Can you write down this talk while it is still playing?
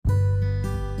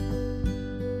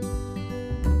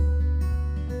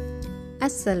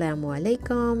Assalamu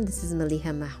alaikum. This is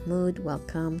Maliha Mahmood.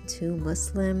 Welcome to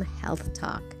Muslim Health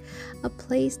Talk, a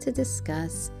place to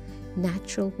discuss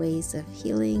natural ways of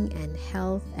healing and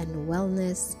health and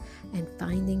wellness and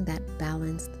finding that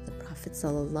balance that the Prophet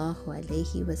sallallahu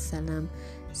alaihi wasallam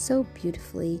so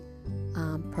beautifully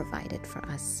provided for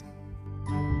us.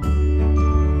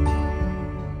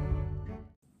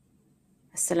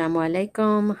 Assalamu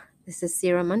alaikum. This is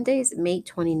Sira Mondays, May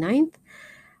 29th.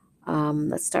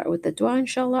 Let's start with the dua,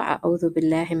 inshallah. أعوذ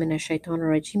بالله من الشيطان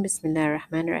الرجيم بسم الله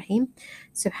الرحمن الرحيم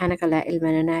سبحانك لا علم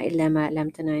لنا إلا ما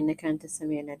علمتنا إنك أنت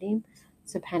السميع العليم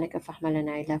سبحانك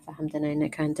فاحملنا إلا فهمتنا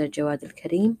إنك أنت الجواد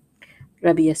الكريم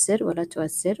ربي يسر ولا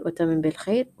تؤسر وتمن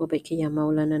بالخير وبك يا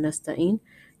مولانا نستعين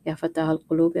يا فتاح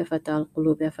القلوب يا فتاح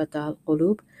القلوب يا فتاح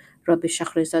القلوب ربي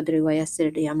اشرح لي صدري ويسر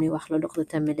لي أمري واحلل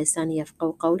عقدة من لساني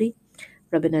يفقهوا قولي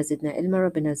ربنا زدنا علما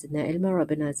ربنا زدنا علما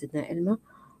ربنا زدنا علما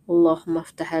اللهم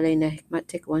افتح علينا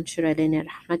حكمتك وانشر علينا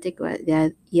رحمتك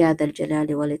يا ذا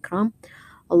الجلال والإكرام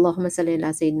اللهم صل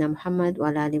على سيدنا محمد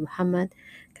وعلى آل محمد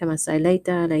كما صليت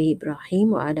على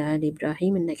إبراهيم وعلى آل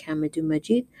إبراهيم إنك حميد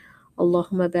مجيد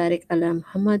اللهم بارك على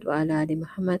محمد وعلى آل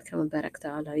محمد كما باركت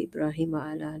على إبراهيم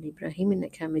وعلى آل إبراهيم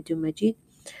إنك حميد مجيد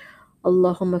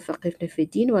اللهم فقهنا في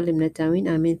الدين وعلمنا التأويل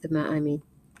آمين ثم آمين.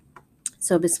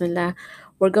 So Bismillah,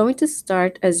 we're going to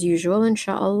start as usual,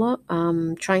 inshallah,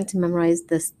 trying to memorize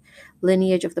this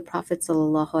lineage of the Prophet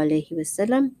sallallahu alaihi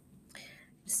wasallam.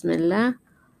 Bismillah.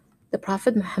 The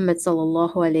Prophet Muhammad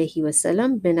sallallahu alaihi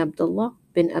wasallam bin Abdullah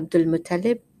bin Abdul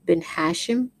Muttalib bin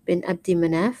Hashim bin Abdi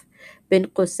Manaf bin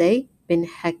Qusay bin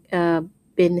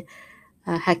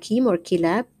Hakim or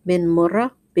Kilab bin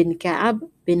Murrah bin Ka'ab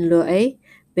bin Lu'ay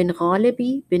bin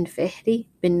Ghalibi bin Fihri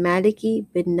bin Maliki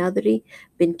bin Nadri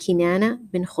bin Kinana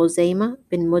bin Khuzaima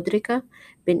bin Mudrika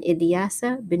bin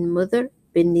Ilyasa bin Mudhr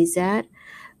bin Nizar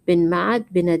bin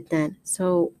Ma'ad bin Adnan.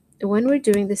 So when we're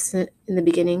doing this in the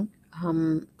beginning,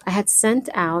 I had sent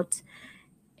out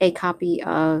a copy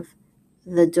of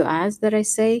the du'as that I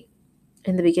say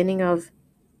in the beginning of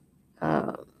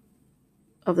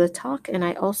the talk, and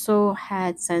I also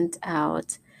had sent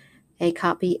out a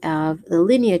copy of the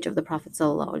lineage of the Prophet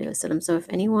sallallahu alaihi wasallam. So if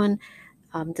anyone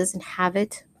doesn't have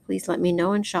it, please let me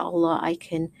know. Inshallah, I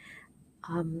can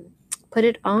put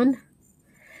it on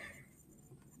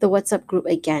the WhatsApp group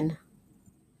again.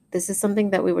 This is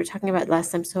something that we were talking about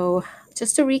last time. So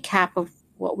just a recap of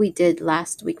what we did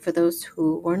last week for those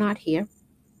who were not here.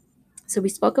 So we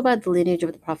spoke about the lineage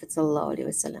of the Prophet sallallahu alaihi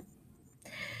wasallam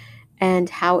and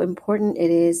how important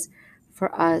it is for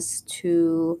us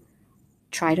to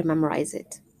try to memorize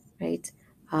it, right?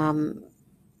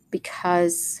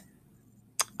 Because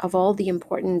of all the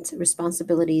important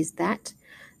responsibilities that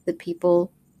the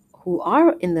people who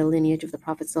are in the lineage of the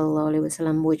Prophet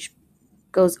ﷺ, which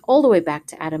goes all the way back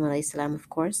to Adam alayhi salam, of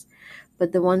course,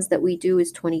 but the ones that we do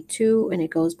is 22, and it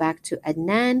goes back to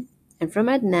Adnan, and from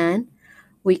Adnan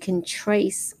we can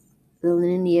trace the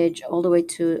lineage all the way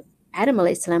to Adam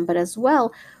alayhi salam, but as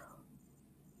well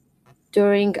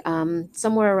during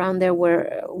somewhere around there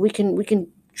where we can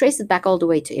trace it back all the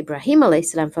way to Ibrahim alayhi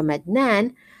salam from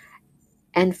Adnan.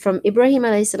 And from Ibrahim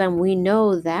alayhi salam, we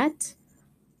know that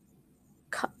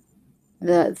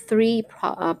the three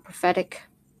prophetic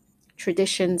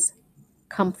traditions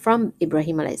come from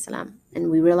Ibrahim alayhi salam. And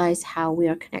we realize how we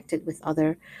are connected with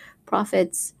other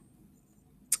prophets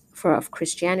of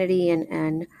Christianity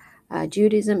and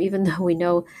Judaism, even though we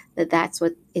know that that's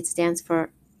what it stands for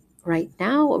right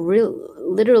now.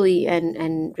 Literally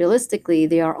and realistically,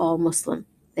 they are all Muslim.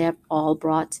 They have all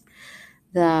brought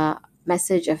the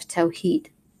message of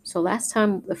Tawheed. So last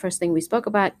time, the first thing we spoke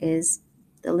about is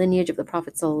the lineage of the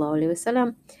Prophet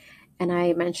ﷺ, and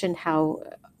I mentioned how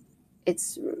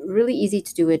it's really easy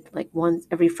to do it like once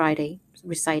every Friday,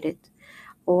 recite it,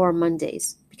 or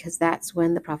Mondays, because that's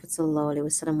when the Prophet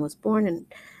ﷺ was born, and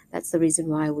that's the reason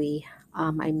why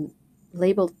I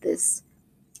labeled this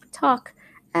talk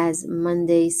as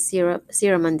Mondays,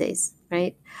 Sira Mondays,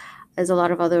 right? There's a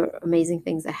lot of other amazing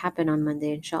things that happen on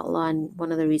Monday, inshallah, and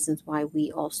one of the reasons why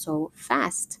we also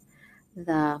fast,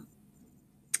 the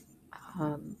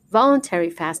voluntary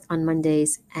fast on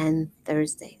Mondays and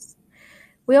Thursdays.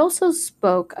 We also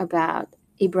spoke about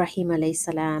Ibrahim alayhi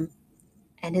salam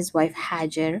and his wife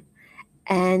Hajar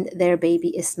and their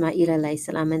baby Ismail alayhi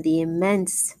salam, and the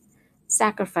immense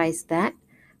sacrifice that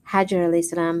Hajar alayhi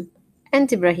salam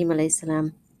and Ibrahim alayhi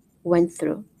salam went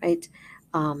through, right?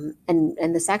 And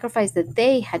the sacrifice that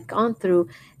they had gone through,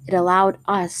 it allowed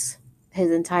us,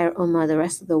 his entire ummah, the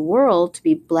rest of the world, to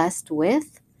be blessed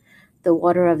with the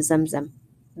water of Zamzam,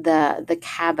 the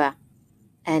Kaaba.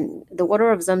 And the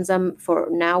water of Zamzam, for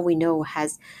now we know,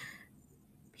 has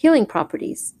healing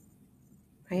properties.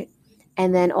 right?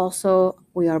 And then also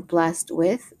we are blessed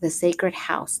with the sacred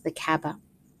house, the Kaaba.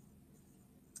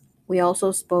 We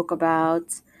also spoke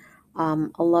about Allah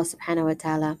subhanahu wa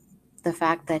ta'ala, the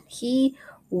fact that He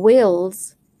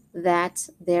wills that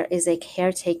there is a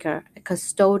caretaker, a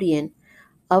custodian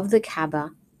of the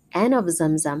Kaaba and of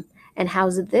Zamzam, and how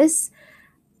this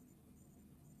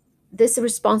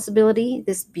responsibility,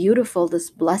 this beautiful, this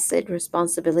blessed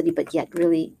responsibility, but yet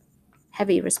really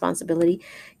heavy responsibility,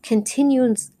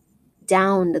 continues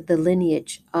down the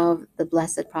lineage of the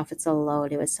blessed Prophet sallallahu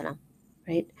alaihi wasallam,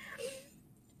 right?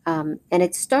 And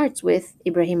it starts with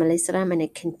Ibrahim alayhi salam, and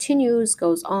it continues,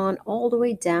 goes on all the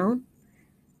way down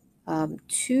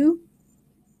to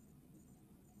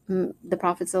the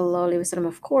Prophet sallallahu alaihi wasallam,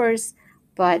 of course,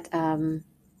 but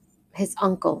his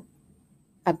uncle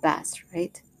Abbas,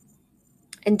 right?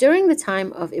 And during the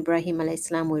time of Ibrahim alayhi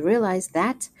salam, we realized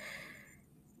that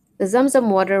the Zamzam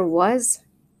water was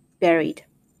buried.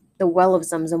 The well of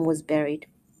Zamzam was buried,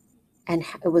 and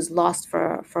it was lost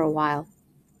for a while.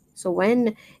 So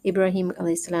when Ibrahim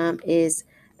alayhi salam is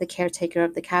the caretaker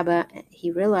of the Kaaba, he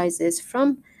realizes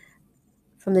from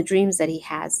the dreams that he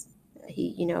has,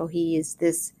 he is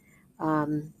this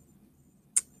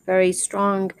very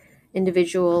strong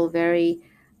individual, very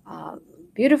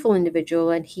beautiful individual,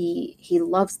 and he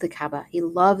loves the Kaaba. He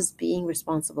loves being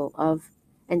responsible of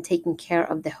and taking care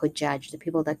of the Hujjaj, the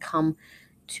people that come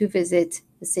to visit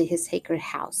his sacred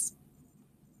house.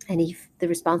 And the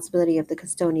responsibility of the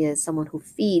custodian is someone who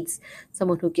feeds,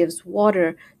 someone who gives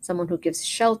water, someone who gives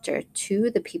shelter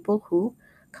to the people who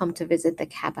come to visit the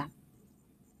Kaaba.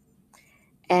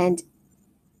 And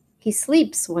he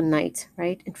sleeps one night,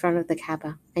 right, in front of the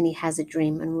Kaaba, and he has a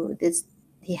dream. And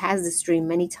he has this dream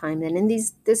many times. And in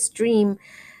this dream,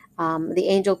 the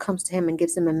angel comes to him and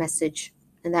gives him a message.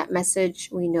 And that message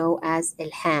we know as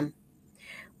Ilham,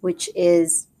 which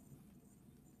is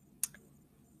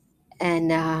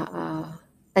an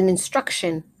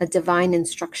instruction, a divine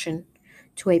instruction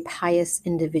to a pious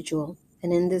individual.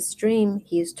 And in this dream,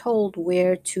 he is told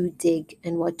where to dig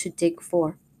and what to dig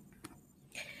for.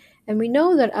 And we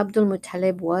know that Abdul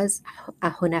Muttalib was a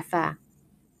Hunafa,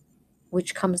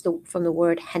 which comes from the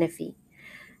word Hanafi,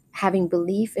 having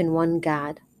belief in one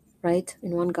God, right?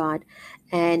 In one God.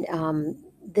 And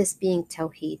this being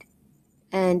Tawheed.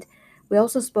 And we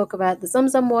also spoke about the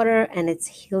Zamzam water and its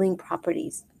healing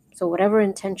properties. So whatever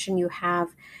intention you have,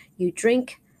 you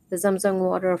drink the Zamzam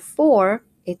water for,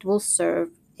 it will serve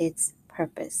its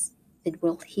purpose. It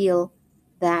will heal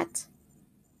that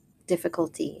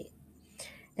difficulty.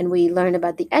 And we learn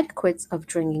about the etiquettes of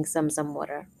drinking Zamzam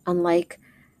water. Unlike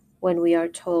when we are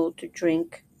told to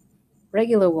drink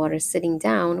regular water sitting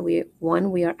down, we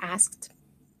are asked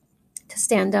to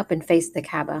stand up and face the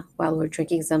Kaaba while we're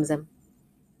drinking Zamzam.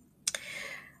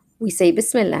 We say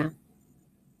Bismillah.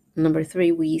 Number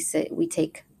 3, we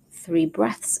take 3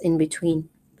 breaths in between.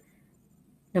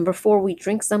 Number 4, we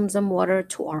drink Zamzam water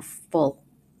to our full.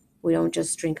 We don't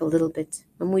just drink a little bit.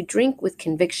 And we drink with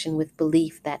conviction, with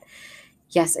belief that,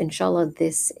 yes, inshallah,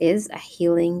 this is a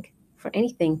healing for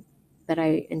anything that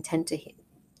I intend to heal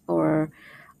or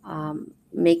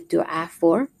make dua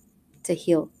for, to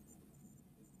heal.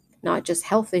 Not just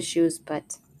health issues,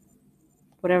 but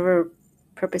whatever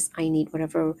purpose I need,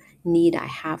 whatever need I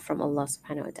have from Allah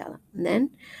subhanahu wa ta'ala. And then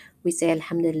we say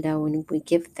Alhamdulillah when we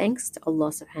give thanks to Allah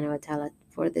subhanahu wa ta'ala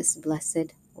for this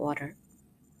blessed water.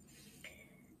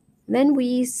 And then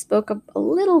we spoke a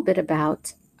little bit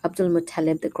about Abdul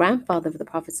Muttalib, the grandfather of the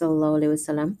Prophet sallallahu alaihi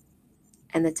wasallam,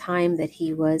 and the time that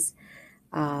he was,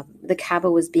 the Kaaba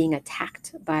was being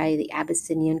attacked by the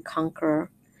Abyssinian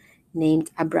conqueror named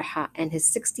Abraha and his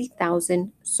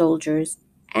 60,000 soldiers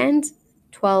and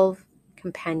 12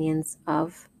 companions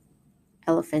of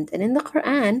elephant. And in the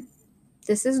Quran,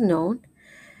 this is known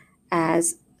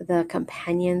as the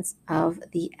companions of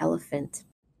the elephant.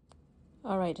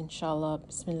 All right, inshallah,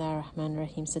 Bismillah ar-Rahman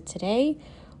ar-Rahim. So today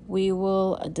we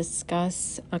will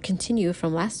continue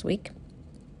from last week.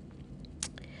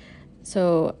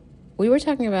 So we were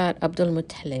talking about Abdul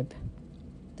Muttalib,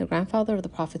 the grandfather of the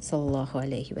Prophet sallallahu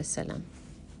alaihi wasallam.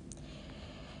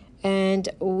 And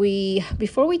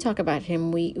before we talk about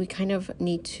him, we kind of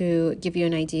need to give you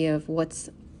an idea of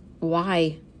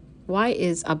why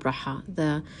is Abraha,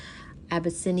 the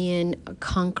Abyssinian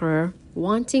conqueror,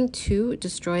 wanting to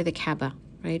destroy the Kaaba,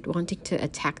 right? Wanting to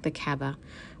attack the Kaaba.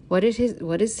 What is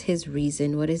his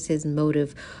reason? What is his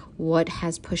motive? What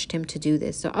has pushed him to do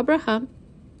this? So Abraha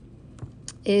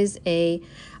is in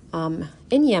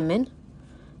Yemen.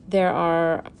 There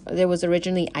was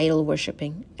originally idol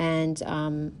worshipping,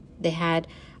 and they had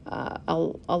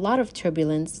a lot of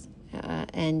turbulence,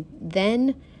 and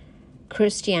then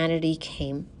Christianity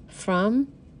came from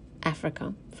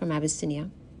Africa, from Abyssinia.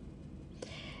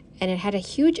 And it had a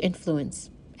huge influence,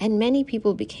 and many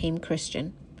people became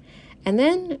Christian. And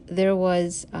then there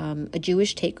was a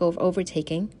Jewish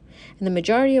overtaking, and the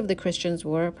majority of the Christians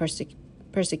were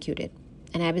persecuted.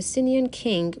 An Abyssinian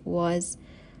king was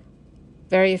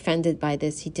very offended by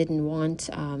this. He didn't want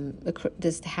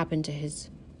this to happen to his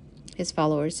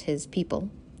followers, his people.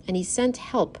 And he sent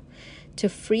help to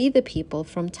free the people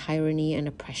from tyranny and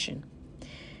oppression.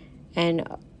 And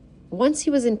once he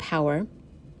was in power,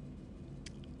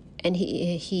 and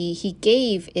he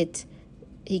gave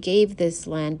this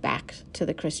land back to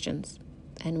the Christians,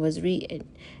 and was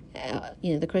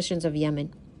the Christians of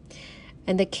Yemen.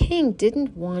 And the king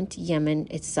didn't want Yemen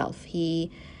itself. He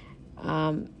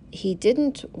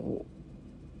didn't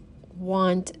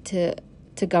want to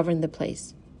govern the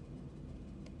place.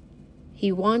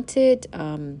 He wanted.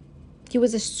 He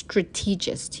was a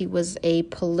strategist. He was a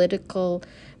political,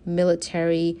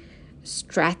 military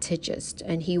strategist,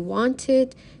 and he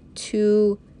wanted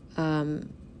to. So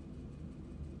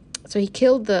he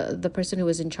killed the person who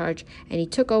was in charge, and he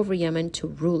took over Yemen to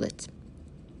rule it.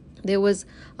 There was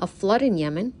a flood in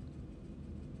Yemen,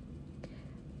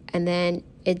 and then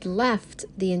it left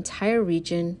the entire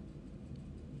region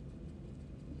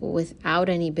without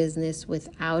any business,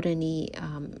 without any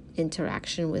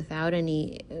interaction, without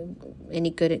any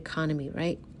good economy,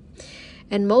 right?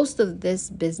 And most of this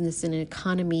business and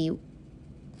economy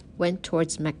went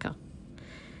towards Mecca.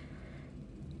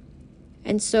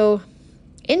 And so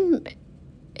in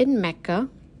Mecca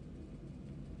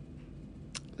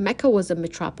was a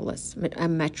metropolis, a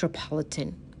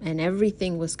metropolitan, and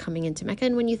everything was coming into Mecca.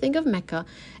 And when you think of Mecca,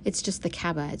 it's just the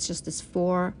Kaaba. It's just this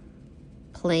 4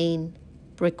 plain,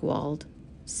 brick-walled,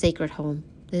 sacred home.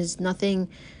 There's nothing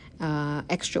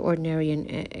extraordinary and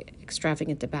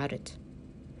extravagant about it.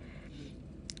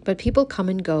 But people come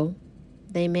and go.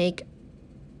 They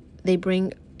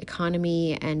bring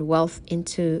economy and wealth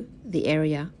into the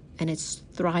area, and it's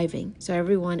thriving. So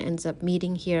everyone ends up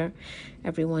meeting here.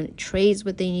 Everyone trades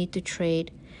what they need to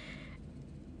trade,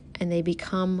 and they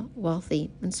become wealthy.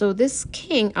 And so this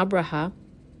king, Abraha,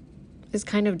 is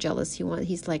kind of jealous.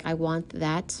 He's like, I want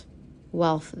that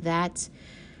wealth, that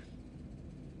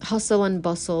hustle and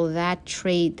bustle, that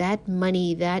trade, that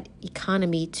money, that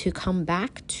economy to come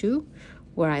back to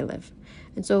where I live.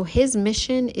 And so his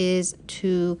mission is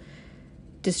to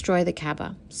destroy the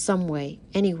Kaaba some way,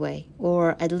 any way,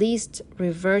 or at least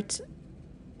revert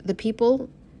the people,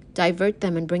 divert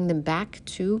them and bring them back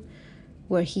to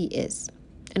where he is.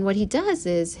 And what he does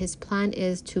is, his plan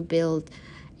is to build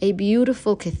a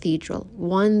beautiful cathedral,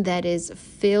 one that is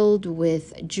filled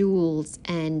with jewels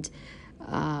and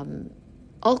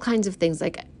all kinds of things.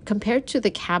 Like, compared to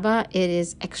the Kaaba, it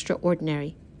is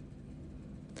extraordinary.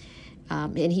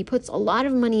 And he puts a lot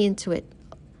of money into it.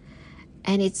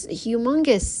 And it's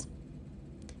humongous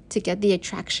to get the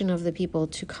attraction of the people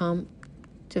to come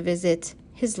to visit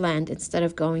his land instead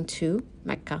of going to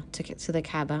Mecca, to get to the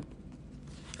Kaaba.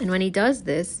 And when he does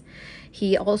this,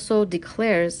 he also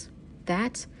declares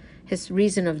that his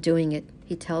reason of doing it.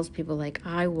 He tells people, like,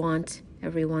 I want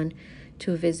everyone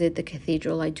to visit the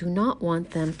cathedral. I do not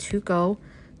want them to go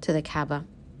to the Kaaba.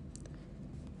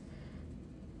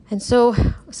 And so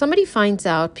somebody finds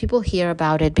out, people hear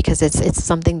about it because it's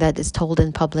something that is told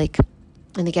in public,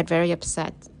 and they get very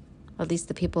upset, at least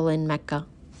the people in Mecca.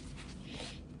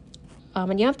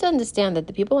 And you have to understand that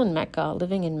the people in Mecca,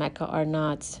 living in Mecca, are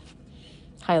not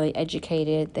highly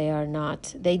educated.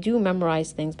 They do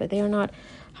memorize things, but they are not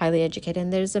highly educated.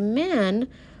 And there's a man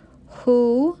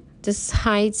who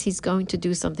decides he's going to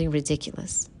do something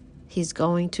ridiculous. He's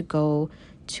going to go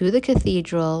to the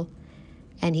cathedral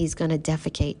and he's going to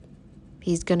defecate.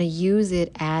 He's going to use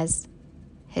it as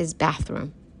his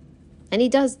bathroom. And he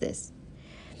does this.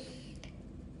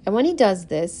 And when he does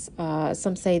this,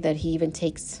 some say that he even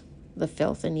takes the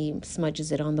filth and he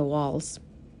smudges it on the walls.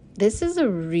 This is a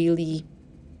really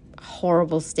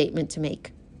horrible statement to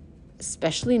make,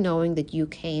 especially knowing that you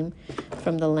came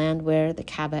from the land where the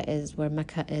Kaaba is, where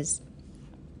Mecca is.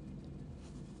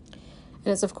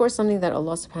 And it's, of course, something that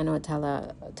Allah subhanahu wa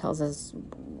ta'ala tells us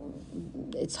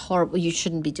it's horrible. You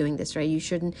shouldn't be doing this, right? You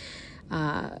shouldn't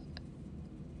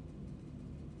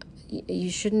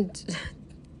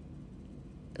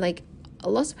like,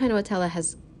 Allah subhanahu wa ta'ala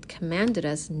has commanded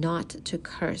us not to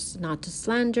curse, not to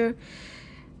slander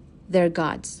their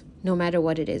gods, no matter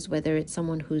what it is, whether it's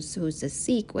someone who's a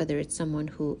Sikh, whether it's someone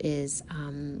who is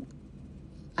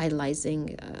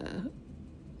idolizing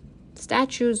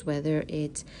statues, whether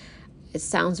it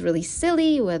sounds really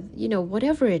silly,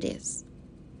 whatever it is.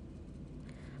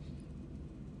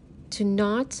 To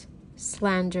not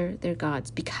slander their gods,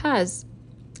 because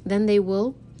then they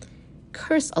will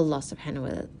curse Allah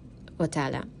subhanahu wa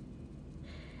ta'ala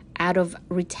out of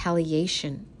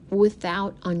retaliation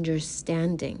without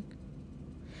understanding.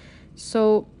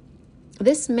 So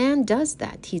this man does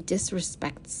that. He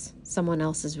disrespects someone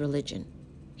else's religion.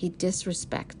 He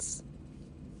disrespects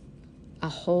a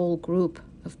whole group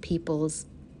of people's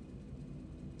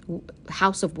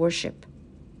house of worship,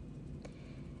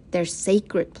 their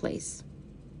sacred place.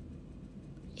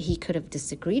 He could have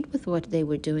disagreed with what they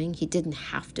were doing. He didn't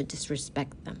have to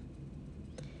disrespect them.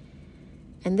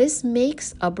 And this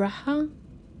makes Abraha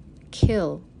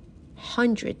kill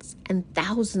hundreds and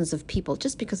thousands of people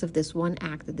just because of this one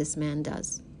act that this man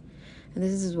does. And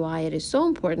this is why it is so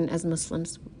important as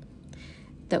Muslims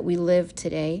that we live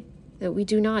today, that we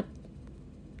do not,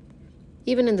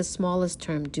 even in the smallest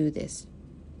term, do this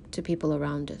to people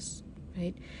around us,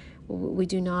 right? We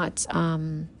do not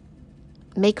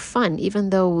make fun, even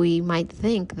though we might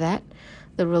think that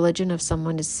the religion of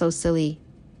someone is so silly,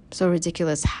 so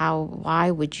ridiculous.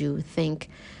 Why would you think?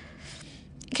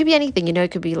 It could be anything,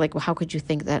 it could be like, well, how could you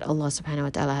think that Allah subhanahu wa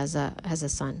ta'ala has a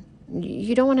son?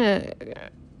 You don't want to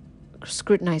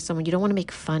scrutinize someone. You don't want to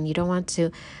make fun. You don't want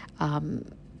to...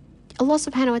 Allah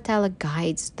subhanahu wa ta'ala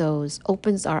guides those,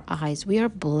 opens our eyes. We are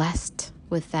blessed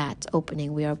with that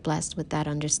opening. We are blessed with that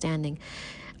understanding.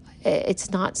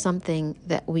 It's not something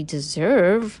that we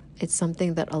deserve. It's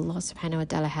something that Allah subhanahu wa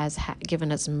ta'ala has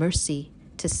given us mercy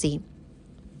to see.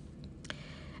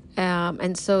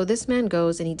 And so this man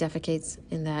goes and he defecates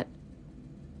in that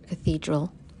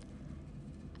cathedral.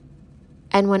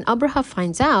 And when Abraha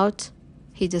finds out,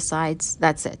 he decides,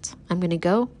 that's it. I'm going to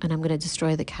go and I'm going to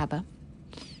destroy the Kaaba.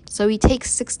 So he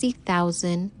takes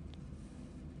 60,000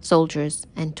 soldiers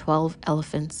and 12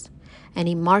 elephants, and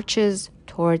he marches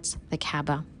towards the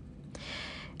Kaaba.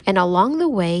 And along the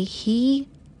way, he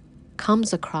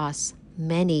comes across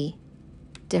many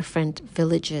different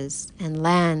villages and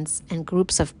lands and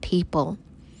groups of people.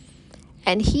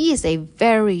 And he is a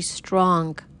very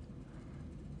strong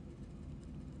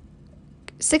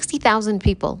 60,000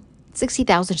 people,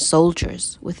 60,000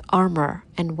 soldiers with armor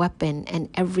and weapon and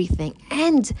everything.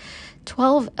 And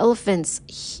 12 elephants,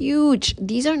 huge.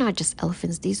 These are not just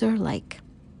elephants. These are like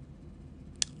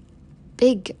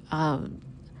big,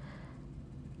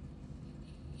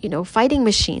 fighting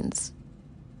machines,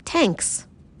 tanks.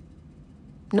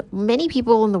 No, many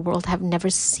people in the world have never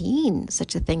seen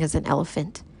such a thing as an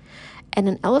elephant. And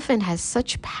an elephant has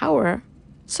such power,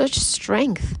 such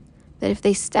strength, that if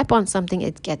they step on something,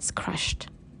 it gets crushed.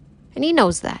 And he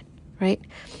knows that, right?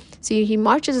 So he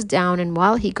marches down, and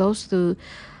while he goes through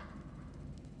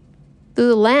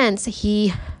the lands,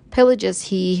 he pillages,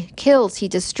 he kills, he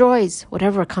destroys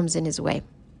whatever comes in his way.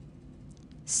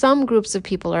 Some groups of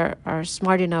people are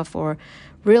smart enough or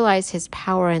realize his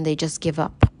power, and they just give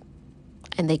up.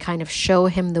 And they kind of show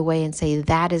him the way and say,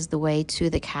 that is the way to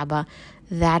the Kaaba.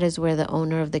 That is where the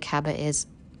owner of the Kaaba is.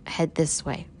 Head this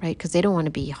way, right? Because they don't want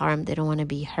to be harmed. They don't want to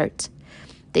be hurt.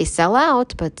 They sell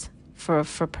out, but for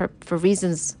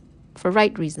reasons, for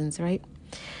right reasons, right?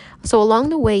 So along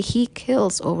the way, he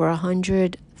kills over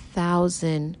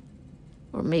 100,000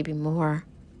 or maybe more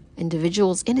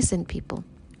individuals, innocent people.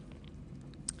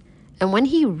 And when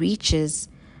he reaches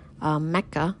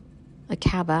Mecca, the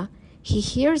Kaaba, he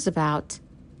hears about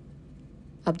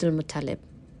Abdul Muttalib.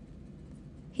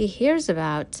 He hears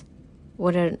about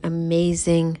what an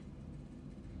amazing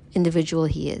individual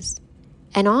he is.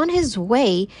 And on his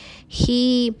way,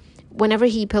 whenever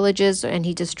he pillages and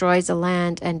he destroys a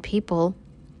land and people,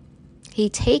 he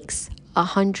takes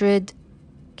 100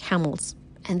 camels.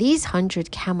 And these 100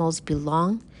 camels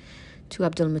belong to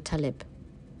Abdul Muttalib.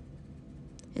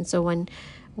 And so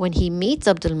when he meets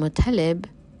Abdul Muttalib,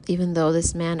 even though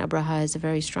this man, Abraha, is a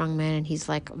very strong man and he's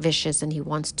like vicious and he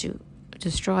wants to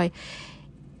destroy,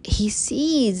 he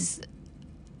sees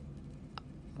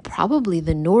probably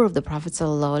the nur of the Prophet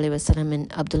ﷺ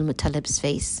in Abdul Muttalib's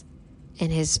face, in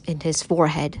his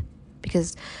forehead,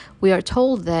 because we are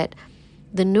told that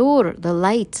the nur, the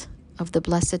light of the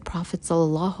blessed Prophet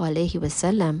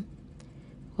ﷺ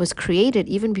was created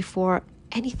even before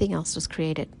anything else was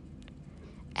created.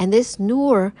 And this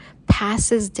nur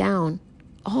passes down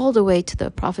all the way to the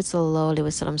Prophet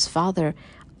ﷺ's father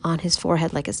on his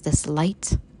forehead, like it's this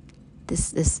light,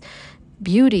 this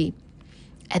beauty.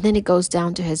 And then it goes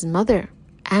down to his mother,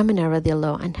 Amina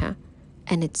radiallahu anha,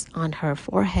 and it's on her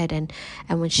forehead. And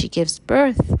when she gives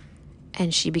birth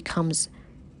and she becomes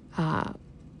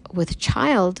with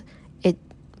child, it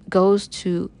goes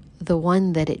to the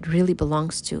one that it really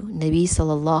belongs to, Nabi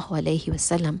sallallahu alayhi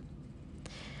wasallam.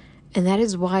 And that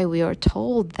is why we are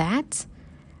told that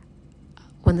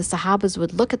when the Sahabas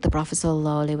would look at the Prophet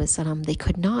ﷺ, they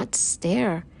could not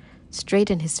stare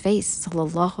straight in his face,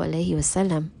 sallallahu alaihi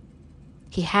wasallam.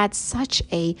 He had such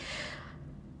a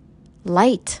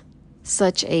light,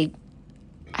 such a,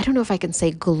 I don't know if I can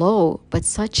say glow, but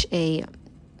such a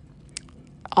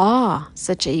awe,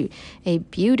 such a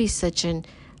beauty, such an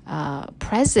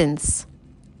presence,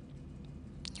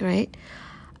 right?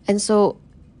 And so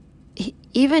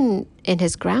even in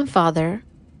his grandfather,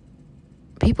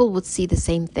 people would see the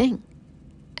same thing.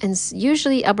 And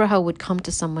usually Abraha would come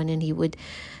to someone and he would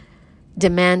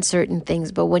demand certain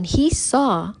things. But when he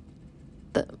saw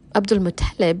the Abdul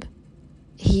Muttalib,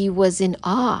 he was in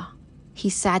awe. He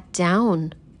sat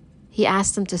down. He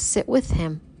asked him to sit with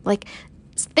him. Like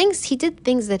he did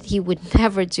things that he would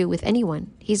never do with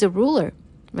anyone. He's a ruler,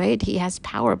 right? He has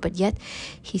power, but yet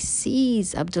he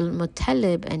sees Abdul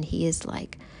Muttalib and he is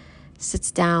like,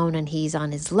 sits down and he's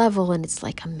on his level, and it's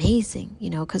like amazing,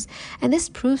 and this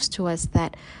proves to us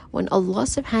that when Allah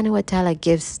subhanahu wa ta'ala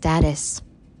gives status,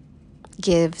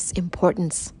 gives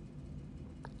importance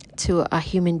to a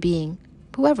human being,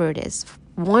 whoever it is,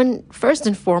 first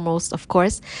and foremost, of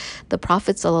course, the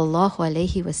Prophet sallallahu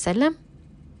alaihi wasallam,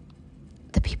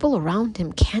 the people around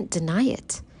him can't deny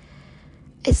it.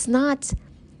 It's not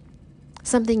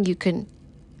something you can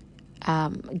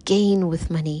gain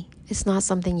with money. It's not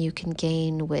something you can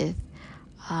gain with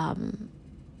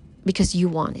because you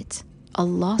want it.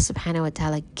 Allah subhanahu wa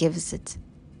ta'ala gives it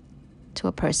to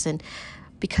a person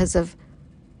because of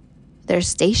their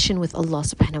station with Allah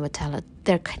subhanahu wa ta'ala,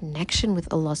 their connection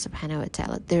with Allah subhanahu wa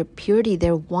ta'ala, their purity,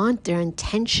 their want, their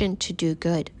intention to do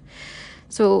good.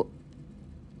 So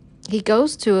he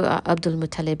goes to Abdul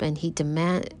Muttalib and he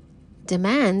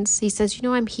demands, he says,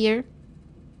 I'm here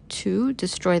to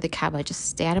destroy the Kaaba. Just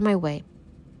stay out of my way.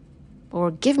 Or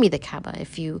give me the Kaaba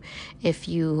if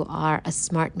you are a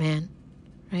smart man,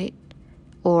 right?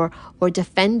 Or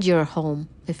defend your home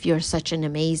if you're such an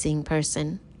amazing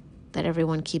person that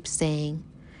everyone keeps saying.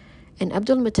 And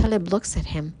Abdul Muttalib looks at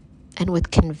him, and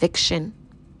with conviction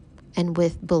and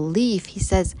with belief, he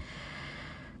says,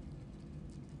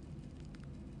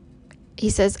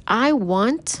 I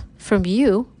want from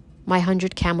you my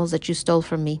 100 camels that you stole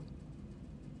from me.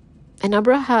 And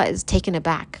Abraha is taken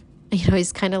aback.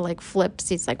 He's kind of like flips.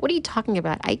 He's like, what are you talking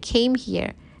about? I came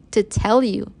here to tell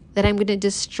you that I'm going to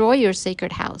destroy your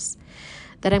sacred house,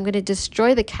 that I'm going to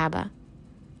destroy the Kaaba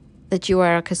that you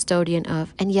are a custodian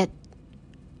of. And yet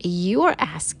you are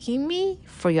asking me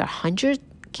for your 100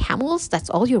 camels? That's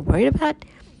all you're worried about?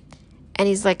 And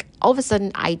he's like, all of a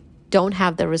sudden, I don't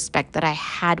have the respect that I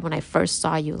had when I first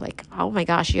saw you. Like, oh my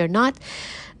gosh, you're not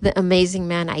the amazing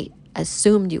man I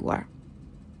assumed you were.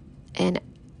 And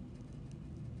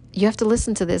you have to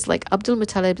listen to this. Like, Abdul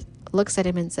Muttalib looks at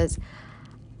him and says,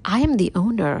 I am the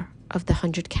owner of the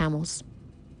 100 camels.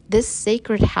 This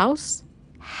sacred house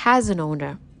has an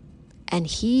owner, and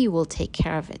he will take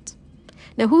care of it.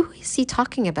 Now, who is he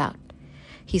talking about?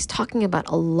 He's talking about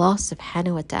Allah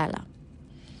subhanahu wa ta'ala.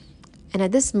 And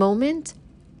at this moment,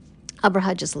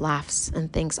 Abraha just laughs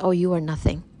and thinks, oh, you are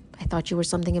nothing. I thought you were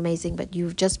something amazing, but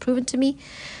you've just proven to me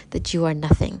that you are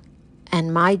nothing.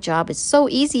 And my job is so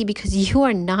easy because you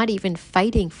are not even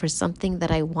fighting for something that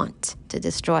I want to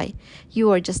destroy.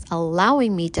 You are just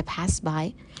allowing me to pass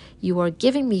by. You are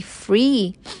giving me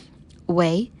free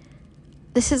way.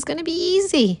 This is going to be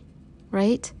easy,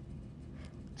 right?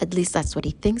 At least that's what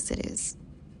he thinks it is.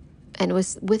 And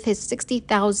with his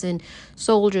 60,000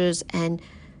 soldiers and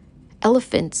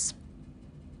elephants,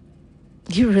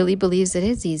 he really believes it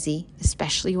is easy,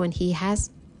 especially when he has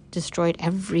destroyed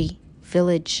every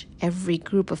village, every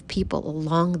group of people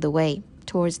along the way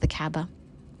towards the Kaaba.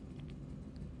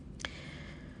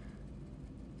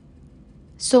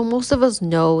 So most of us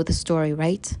know the story,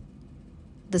 right?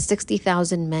 The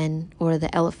 60,000 men or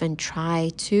the elephant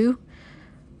try to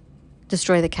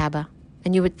destroy the Kaaba.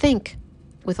 And you would think,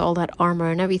 with all that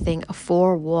armor and everything, a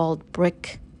 4-walled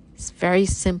brick, very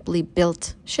simply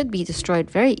built, should be destroyed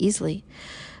very easily.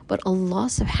 But Allah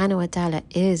subhanahu wa ta'ala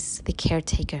is the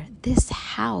caretaker. This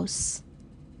house,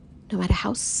 no matter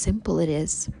how simple it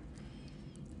is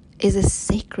a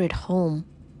sacred home.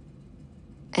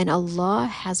 And Allah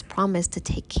has promised to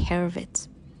take care of it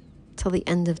till the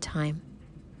end of time.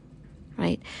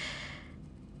 Right?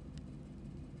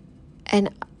 And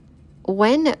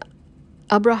when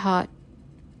Abraha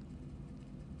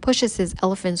pushes his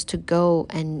elephants to go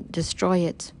and destroy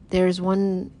it, there's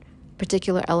one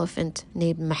particular elephant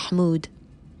named Mahmud.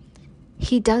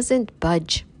 He doesn't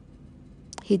budge.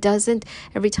 He doesn't,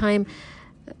 every time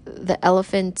the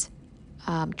elephant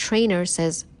trainer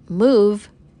says, move,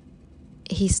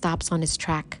 he stops on his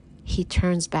track. He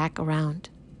turns back around.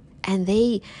 And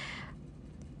they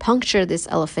puncture this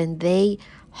elephant. They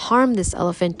harm this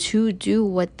elephant to do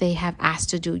what they have asked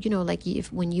to do. Like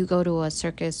when you go to a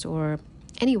circus or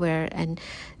anywhere and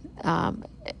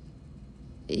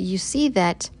you see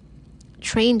that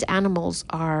trained animals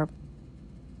are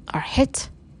hit,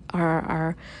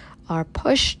 are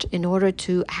pushed in order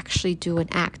to actually do an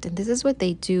act. And this is what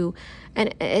they do.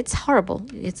 And it's horrible.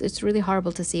 It's really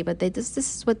horrible to see, but this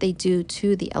is what they do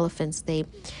to the elephants. They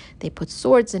put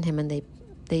swords in him, and they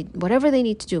whatever they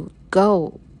need to do,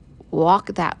 go walk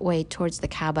that way towards the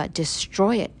Kaaba,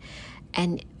 destroy it.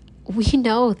 And we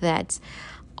know that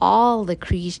all the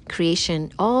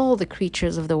creation, all the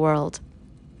creatures of the world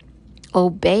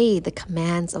obey the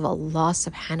commands of Allah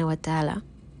subhanahu wa ta'ala.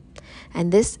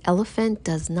 And this elephant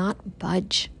does not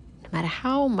budge, no matter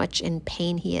how much in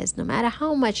pain he is, no matter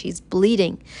how much he's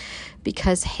bleeding,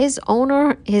 because his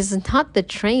owner is not the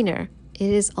trainer. It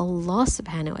is Allah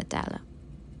subhanahu wa ta'ala.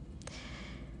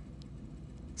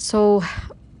 So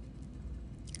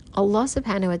Allah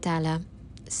subhanahu wa ta'ala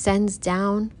sends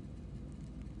down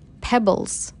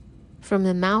pebbles from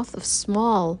the mouth of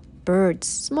small birds,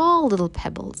 small little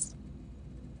pebbles,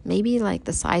 maybe like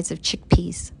the size of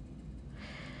chickpeas.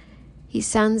 He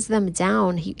sends them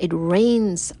down. It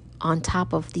rains on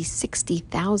top of these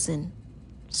 60,000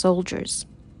 soldiers.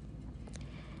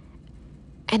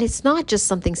 And it's not just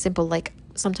something simple. Like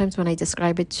sometimes when I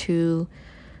describe it to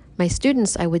my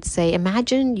students, I would say,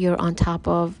 imagine you're on top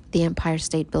of the Empire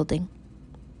State Building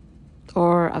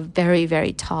or a very,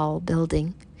 very tall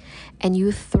building, and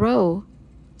you throw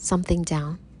something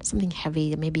down, something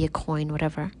heavy, maybe a coin,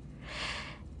 whatever.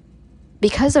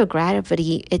 Because of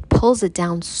gravity, it pulls it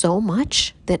down so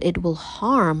much that it will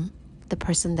harm the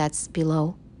person that's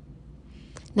below.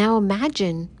 Now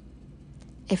imagine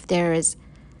if there is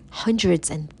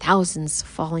hundreds and thousands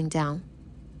falling down,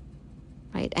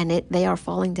 right? And they are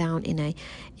falling down in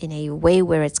a way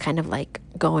where it's kind of like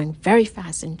going very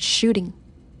fast and shooting.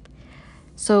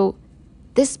 So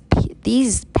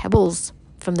these pebbles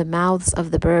from the mouths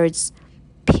of the birds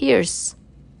pierce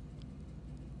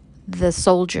the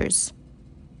soldiers.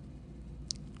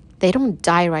 They don't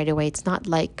die right away. It's not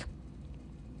like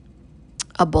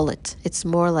a bullet. It's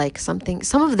more like something.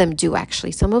 Some of them do,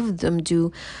 actually. Some of them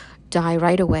do die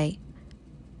right away.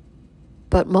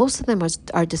 But most of them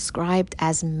are described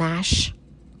as mash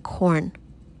corn.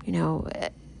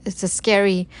 It's a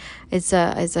scary, it's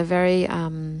a very,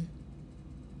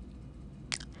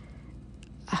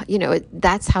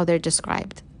 that's how they're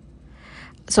described.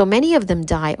 So many of them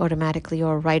die automatically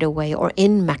or right away or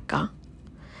in Mecca.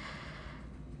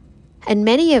 And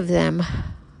many of them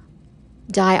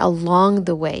die along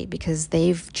the way because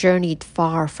they've journeyed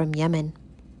far from Yemen.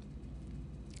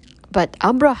 But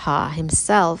Abraha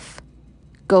himself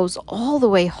goes all the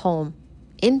way home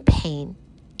in pain,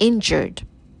 injured.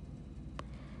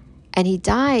 And he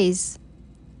dies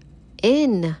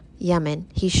in Yemen.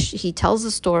 He tells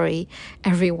the story.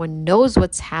 Everyone knows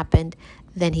what's happened.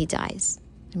 Then he dies.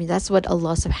 That's what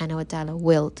Allah subhanahu wa ta'ala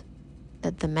willed,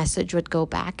 that the message would go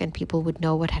back and people would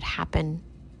know what had happened.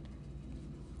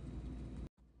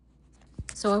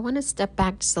 So I want to step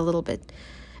back just a little bit.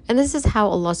 And this is how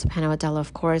Allah subhanahu wa ta'ala,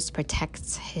 of course,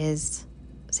 protects his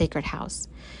sacred house.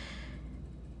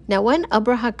 Now, when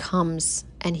Abraha comes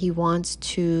and he wants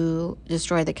to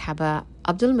destroy the Kaaba,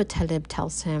 Abdul Muttalib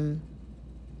tells him,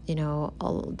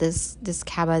 this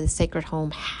Kaaba, the sacred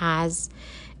home, has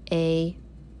a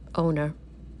owner,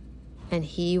 and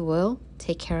he will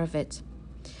take care of it.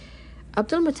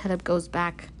 Abdul Muttalib goes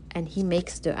back and he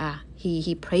makes dua.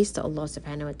 He prays to Allah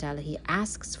subhanahu wa ta'ala. He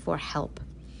asks for help.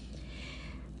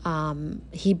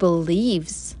 He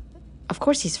believes. Of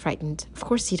course he's frightened. Of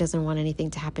course he doesn't want anything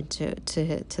to happen to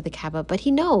the Kaaba. But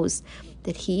he knows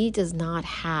that he does not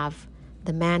have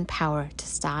the manpower to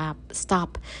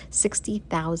stop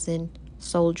 60,000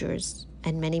 soldiers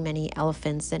and many, many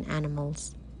elephants and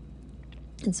animals.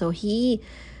 And so he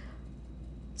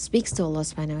speaks to Allah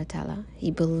subhanahu wa ta'ala.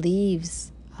 He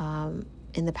believes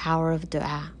in the power of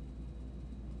dua.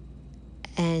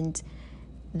 And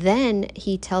then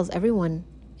he tells everyone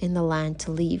in the land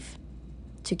to leave,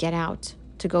 to get out,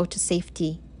 to go to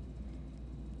safety.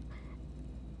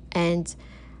 And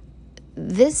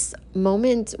this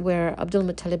moment where Abdul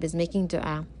Muttalib is making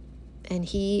dua, and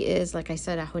he is, like I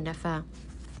said, a hunafa,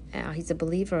 he's a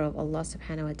believer of Allah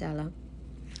subhanahu wa ta'ala.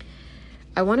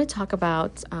 I want to talk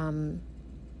about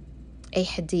a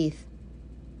hadith,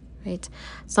 right?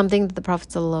 Something that the Prophet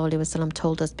ﷺ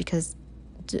told us, because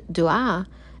dua,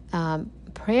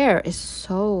 prayer is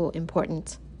so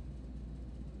important,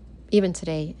 even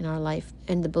today in our life,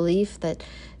 and the belief that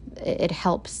it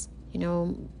helps.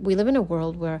 We live in a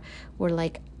world where we're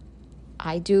like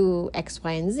I do X,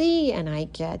 Y, and Z, and I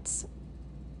get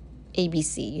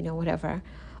ABC, whatever.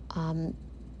 And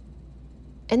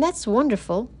that's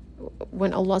wonderful.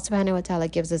 When Allah subhanahu wa ta'ala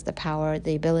gives us the power,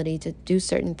 the ability to do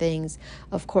certain things,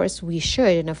 of course we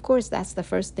should. And of course, that's the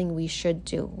first thing we should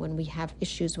do. When we have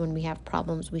issues, when we have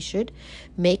problems, we should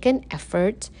make an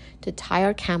effort to tie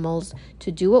our camels,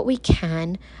 to do what we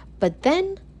can. But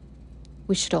then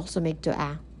we should also make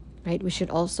dua, right? We should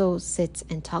also sit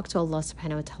and talk to Allah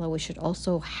subhanahu wa ta'ala. We should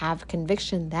also have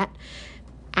conviction that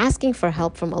asking for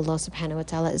help from Allah subhanahu wa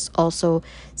ta'ala is also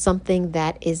something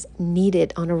that is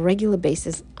needed on a regular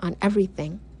basis on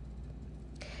everything.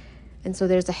 And so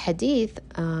there's a hadith,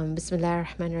 Bismillah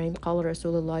ar-Rahman ar-Rahim, Qala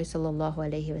Rasulullah sallallahu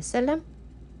alayhi wa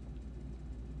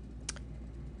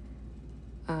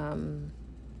sallam.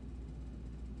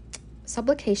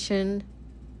 Supplication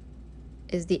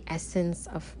is the essence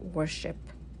of worship.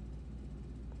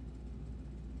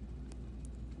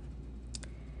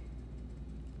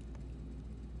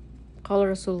 قال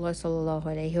رسول الله صلى الله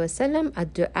عليه وسلم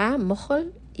الدعاء مخ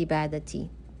العبادة.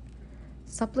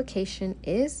 Supplication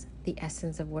is the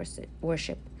essence of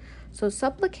worship. So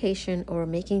supplication, or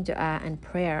making dua and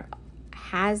prayer,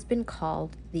 has been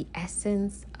called the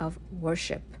essence of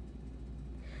worship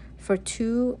for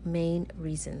two main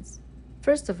reasons.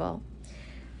 First of all,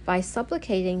 by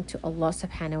supplicating to Allah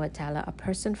subhanahu wa ta'ala, a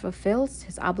person fulfills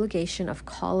his obligation of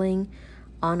calling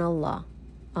on Allah,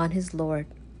 on his Lord,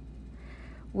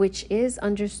 which is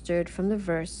understood from the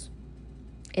verse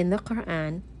in the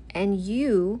Quran, and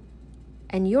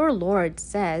your Lord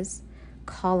says,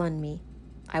 call on me,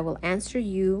 I will answer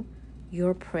you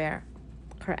your prayer.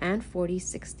 Quran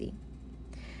 40:60.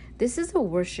 This is a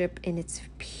worship in its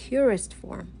purest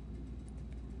form.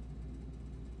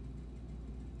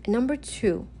 Number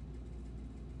two,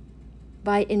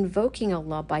 by invoking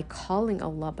Allah, by calling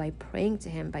Allah, by praying to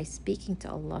Him, by speaking to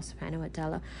Allah subhanahu wa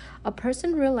ta'ala, a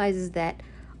person realizes that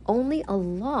only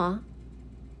Allah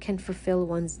can fulfill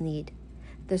one's need.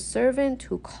 The servant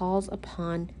who calls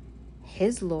upon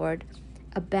his Lord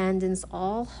abandons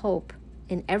all hope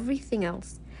in everything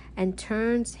else and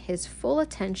turns his full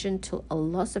attention to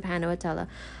Allah subhanahu wa ta'ala,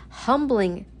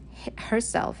 humbling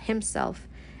himself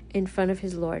in front of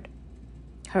his Lord,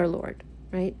 her Lord,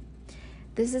 right?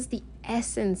 This is the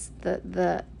essence,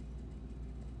 the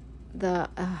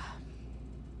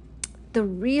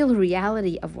real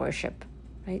reality of worship,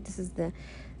 right? This is the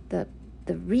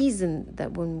reason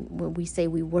that when we say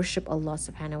we worship Allah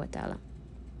subhanahu wa ta'ala.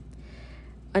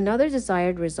 Another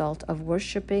desired result of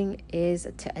worshiping is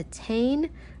to attain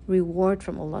reward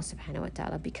from Allah subhanahu wa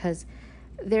ta'ala, because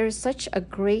there is such a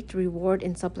great reward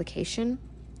in supplication.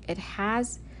 It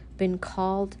has been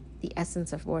called the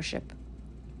essence of worship.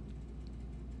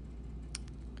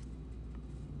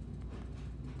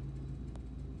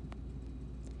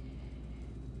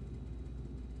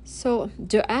 So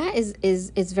dua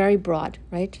is very broad,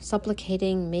 right?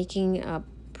 Supplicating, making a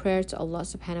prayer to Allah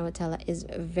subhanahu wa ta'ala is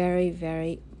very,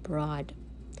 very broad.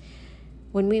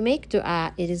 When we make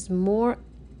dua, it is more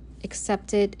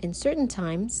accepted in certain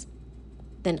times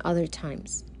than other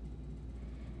times.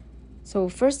 So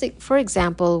first, for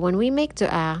example, when we make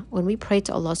dua, when we pray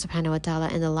to Allah subhanahu wa ta'ala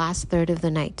in the last third of the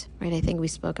night, right? I think we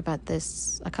spoke about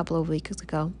this a couple of weeks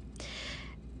ago.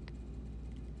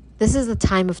 This is the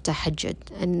time of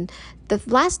tahajjud. And the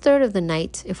last third of the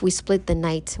night, if we split the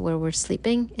night where we're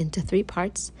sleeping into 3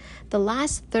 parts, the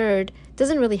last third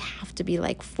doesn't really have to be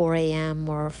like 4 a.m.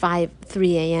 or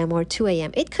 3 a.m. or 2 a.m.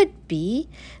 It could be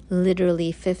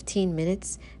literally 15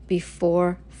 minutes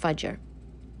before Fajr.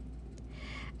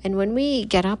 And when we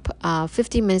get up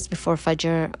 15 minutes before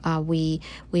Fajr, we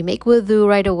make wudu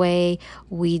right away.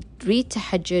 We read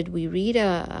tahajjud. We read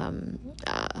a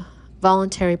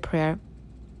voluntary prayer,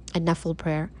 a nafil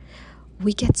prayer.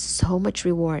 We get so much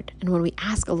reward. And when we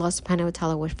ask Allah subhanahu wa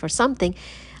ta'ala for something,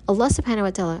 Allah subhanahu wa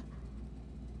ta'ala,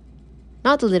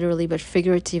 not literally but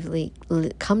figuratively,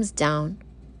 comes down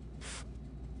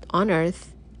on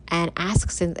earth and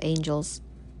asks His angels,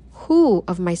 who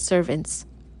of my servants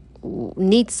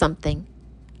needs something,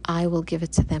 I will give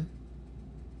it to them.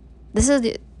 This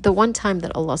is the one time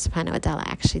that Allah subhanahu wa ta'ala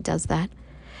actually does that.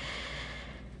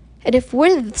 And if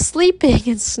we're sleeping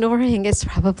and snoring, it's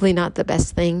probably not the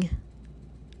best thing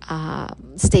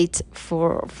state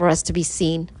for us to be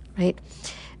seen, right?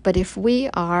 But if we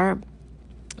are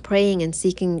praying and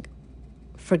seeking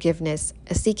forgiveness,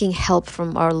 seeking help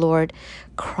from our Lord,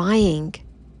 crying,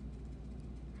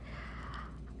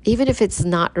 even if it's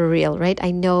not real, right? I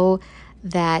know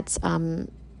that when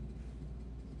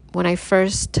I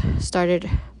first started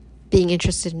being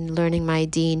interested in learning my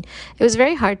deen, it was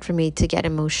very hard for me to get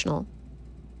emotional.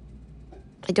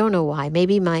 I don't know why.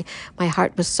 Maybe my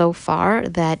heart was so far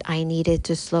that I needed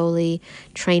to slowly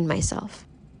train myself.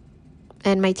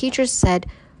 And my teacher said,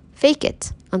 fake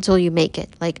it until you make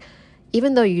it. Like,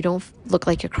 even though you don't look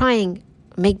like you're crying,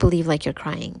 make believe like you're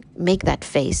crying. Make that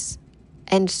face.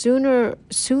 And soon,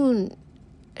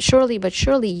 surely but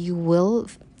surely, you will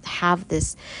have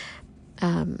this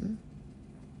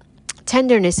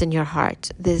tenderness in your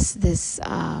heart.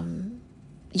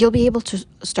 You'll be able to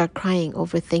start crying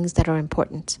over things that are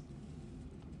important.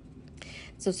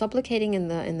 So supplicating in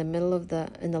the middle of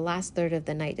in the last third of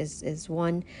the night is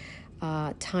one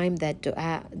time that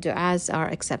du'as are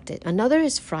accepted. Another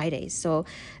is Fridays. So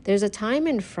there's a time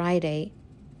in Friday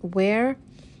where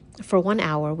for 1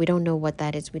 hour, we don't know what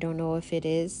that is. We don't know if it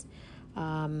is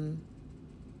when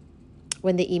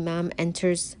the imam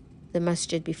enters the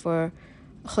masjid before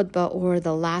khutbah or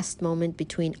the last moment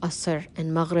between Asr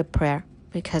and Maghrib prayer.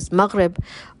 Because Maghrib,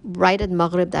 right at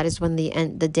Maghrib, that is when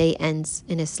the day ends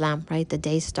in Islam, right? The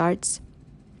day starts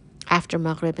after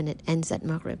Maghrib and it ends at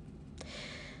Maghrib.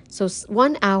 So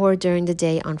 1 hour during the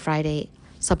day on Friday,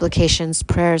 supplications,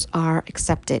 prayers are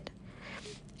accepted.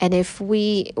 And if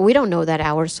we don't know that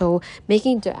hour, so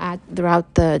making dua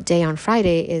throughout the day on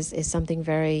Friday is something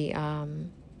very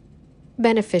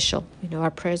beneficial.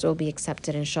 Our prayers will be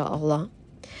accepted, inshallah.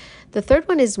 The third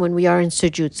one is when we are in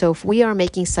sujood. So if we are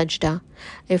making sajda,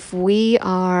 if we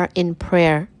are in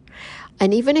prayer,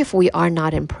 and even if we are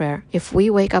not in prayer, if we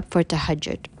wake up for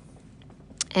tahajjud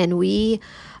and we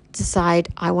decide,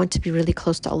 I want to be really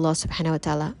close to Allah subhanahu wa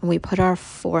ta'ala, and we put our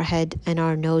forehead and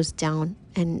our nose down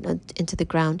and into the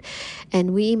ground,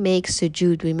 and we make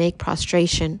sujood, we make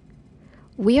prostration,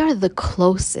 we are the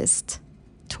closest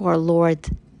to our Lord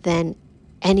than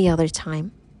any other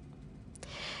time.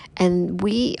 And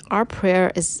our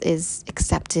prayer is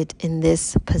accepted in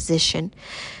this position.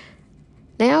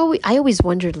 Now, I always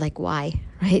wondered, like, why,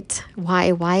 right?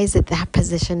 Why is it that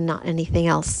position, not anything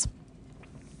else?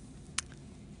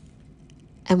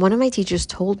 And one of my teachers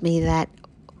told me that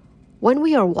when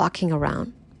we are walking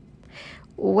around,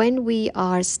 when we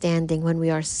are standing, when we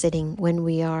are sitting, when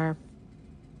we are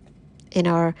in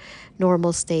our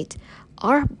normal state,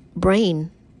 our brain,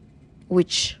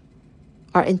 which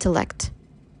our intellect,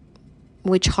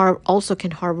 which also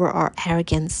can harbor our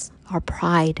arrogance, our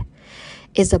pride,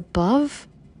 is above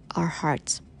our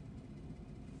heart.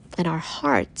 And our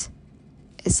heart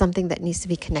is something that needs to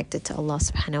be connected to Allah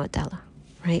subhanahu wa ta'ala,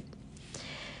 right?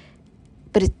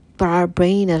 But our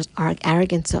brain, our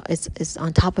arrogance is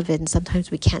on top of it, and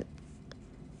sometimes we can't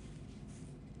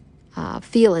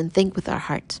feel and think with our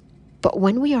heart. But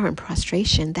when we are in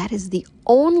prostration, that is the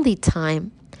only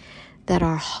time that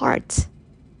our heart,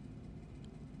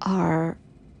 the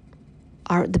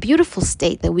beautiful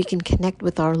state that we can connect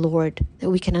with our Lord,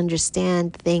 that we can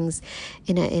understand things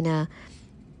in a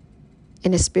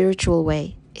spiritual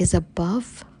way, is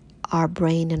above our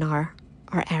brain and our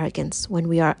arrogance when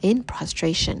we are in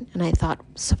prostration. And I thought,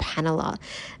 subhanallah,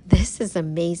 this is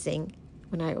amazing.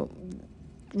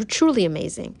 Truly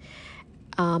amazing.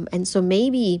 And so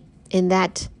maybe in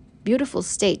that beautiful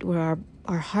state where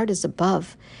our heart is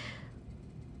above,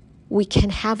 we can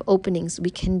have openings. We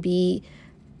can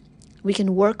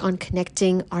work on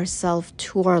connecting ourselves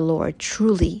to our Lord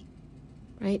truly,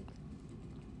 right?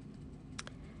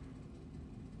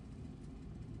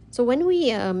 So when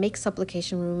we make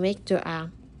supplication, when we make dua,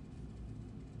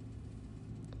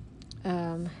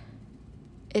 it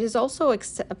is also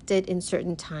accepted in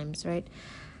certain times, right?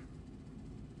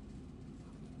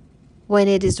 When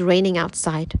it is raining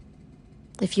outside,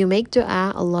 if you make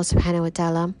dua, Allah subhanahu wa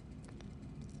ta'ala,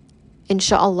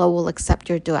 inshallah, will accept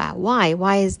your dua. Why?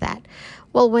 Why is that?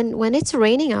 Well, when it's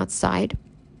raining outside,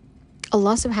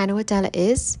 Allah subhanahu wa ta'ala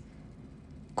is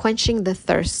quenching the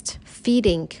thirst,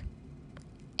 feeding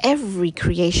every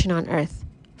creation on earth,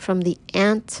 from the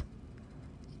ant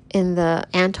in the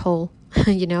ant hole,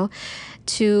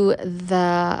 to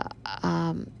the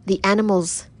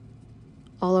animals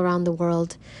all around the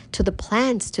world, to the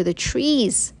plants, to the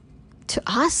trees, to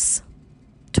us,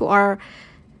 to our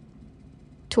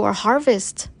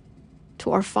harvest, to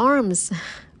our farms,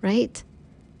 right?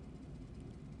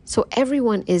 So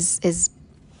everyone is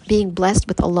being blessed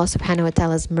with Allah subhanahu wa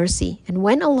ta'ala's mercy. And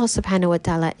when Allah subhanahu wa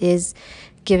ta'ala is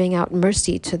giving out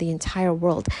mercy to the entire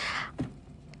world,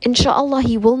 inshallah,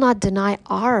 He will not deny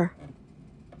our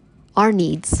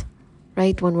needs,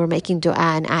 right? When we're making dua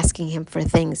and asking Him for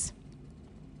things.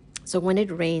 So when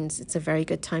it rains, it's a very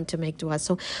good time to make dua.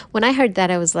 So when I heard that,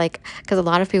 I was like, because a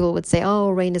lot of people would say, oh,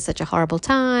 rain is such a horrible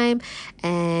time,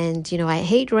 and I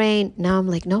hate rain. Now I'm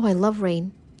like, no, I love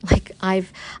rain. Like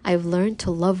I've learned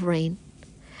to love rain.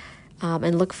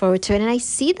 and look forward to it. And I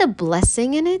see the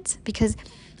blessing in it because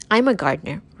I'm a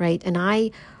gardener, right? And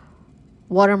I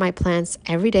water my plants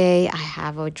every day. I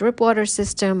have a drip water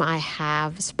system. I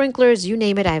have sprinklers, you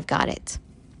name it, I've got it.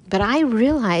 But I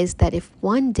realized that if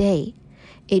one day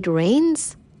it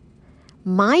rains,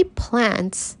 my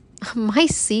plants, my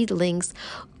seedlings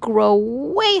grow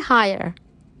way higher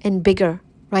and bigger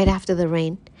right after the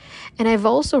rain. And I've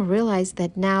also realized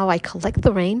that now I collect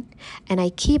the rain and I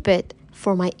keep it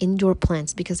for my indoor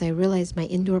plants because I realize my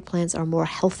indoor plants are more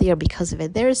healthier because of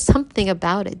it. There's something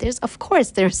about it. There's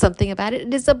something about it.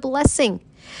 It is a blessing.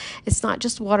 It's not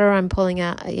just water I'm pulling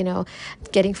out,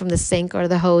 getting from the sink or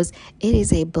the hose. It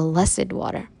is a blessed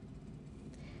water.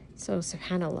 So,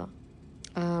 subhanAllah.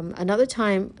 Another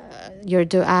time your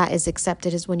dua is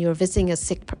accepted is when you're visiting a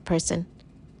sick person.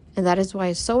 And that is why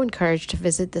it's so encouraged to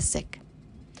visit the sick.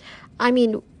 I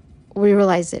mean, we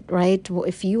realize it, right?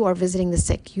 If you are visiting the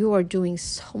sick, you are doing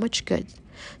so much good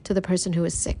to the person who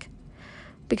is sick.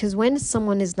 Because when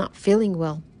someone is not feeling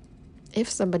well, if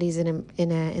somebody's in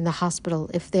the hospital,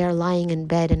 if they're lying in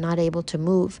bed and not able to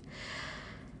move,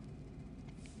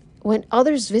 when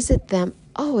others visit them,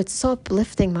 oh, it's so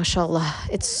uplifting, mashallah.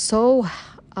 It's so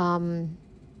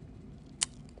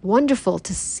wonderful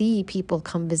to see people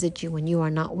come visit you when you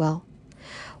are not well.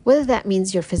 Whether that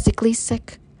means you're physically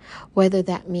sick, whether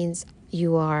that means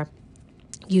you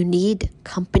need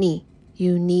company,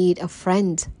 you need a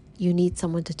friend, you need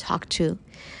someone to talk to.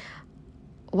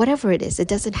 Whatever it is, it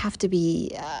doesn't have to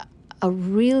be a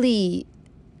really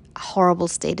horrible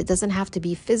state. It doesn't have to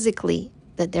be physically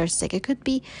that they're sick. It could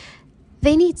be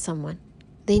they need someone.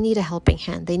 They need a helping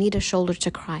hand. They need a shoulder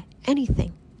to cry.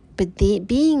 Anything. But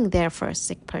being there for a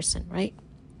sick person, right?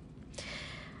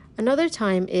 Another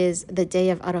time is the day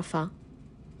of Arafah,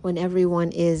 when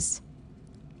everyone is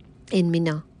in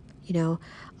Mina,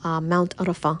 Mount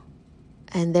Arafah,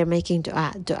 and they're making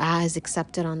dua. Dua is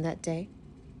accepted on that day.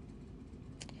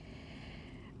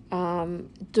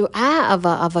 Dua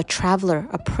of a traveler,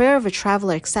 a prayer of a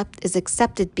traveler is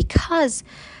accepted because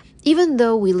even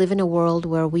though we live in a world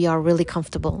where we are really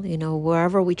comfortable,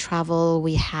 wherever we travel,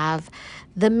 we have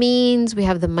the means, we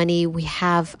have the money, we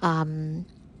have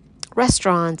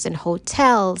restaurants and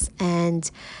hotels,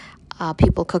 and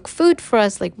people cook food for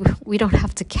us. Like, we don't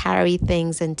have to carry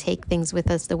things and take things with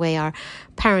us the way our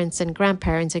parents and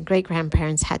grandparents and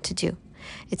great-grandparents had to do.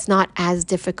 It's not as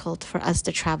difficult for us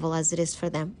to travel as it is for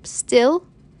them. Still,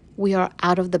 we are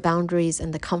out of the boundaries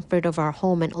and the comfort of our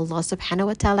home, and Allah subhanahu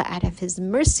wa ta'ala, out of His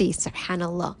mercy,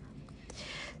 subhanallah,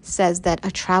 says that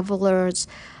a traveler's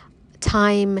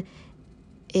time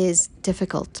is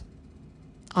difficult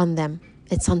on them.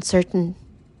 It's uncertain.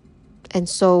 And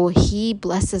so He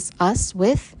blesses us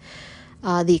with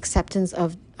the acceptance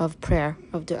of prayer,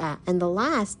 of dua. And the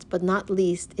last but not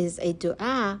least is a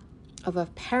dua of a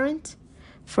parent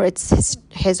for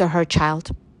his or her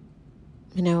child.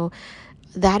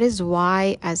 That is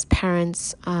why as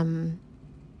parents,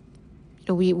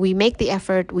 we make the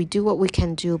effort, we do what we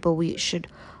can do, but we should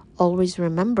always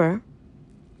remember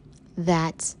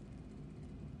that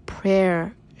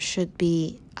prayer should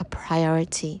be a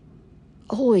priority.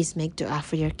 Always make dua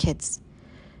for your kids.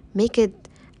 Make it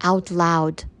out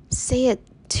loud. Say it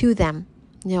to them.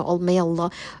 May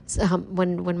Allah.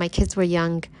 When my kids were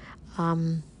young,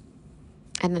 and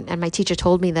my teacher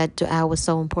told me that dua was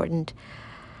so important,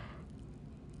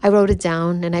 I wrote it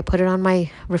down and I put it on my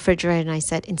refrigerator, and I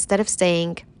said, instead of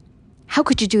saying, how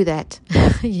could you do that?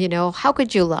 How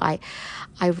could you lie?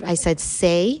 I said,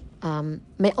 say,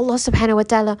 may Allah subhanahu wa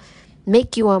ta'ala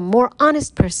make you a more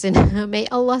honest person. May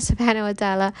Allah subhanahu wa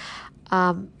ta'ala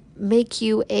make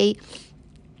you a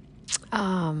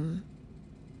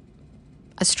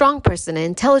strong person, an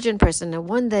intelligent person, a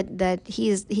one that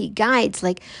he guides.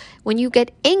 Like, when you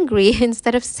get angry,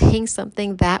 instead of saying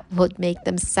something that would make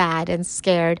them sad and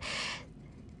scared,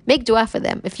 make dua for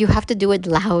them. If you have to do it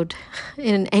loud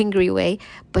in an angry way,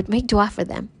 but make dua for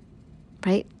them,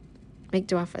 right? Make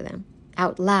dua for them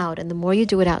out loud. And the more you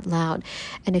do it out loud,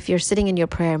 and if you're sitting in your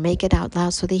prayer, make it out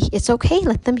loud so it's okay.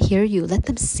 Let them hear you. Let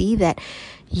them see that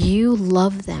you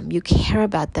love them. You care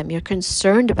about them. You're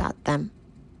concerned about them.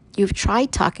 You've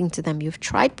tried talking to them. You've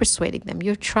tried persuading them.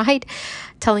 You've tried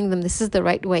telling them this is the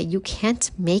right way. You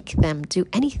can't make them do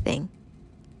anything,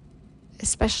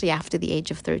 especially after the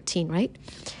age of 13, right?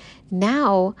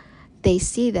 Now they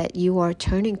see that you are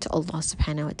turning to Allah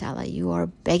subhanahu wa ta'ala. You are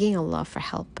begging Allah for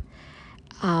help.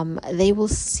 They will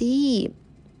see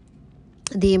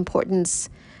the importance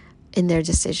in their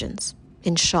decisions,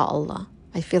 inshallah.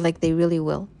 I feel like they really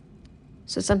will.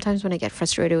 So sometimes when I get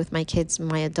frustrated with my kids,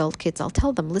 my adult kids, I'll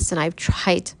tell them, listen, I've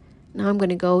tried Now I'm going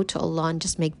to go to Allah and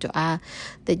just make dua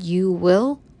that you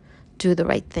will do the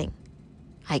right thing.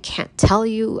 I can't tell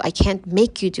you, I can't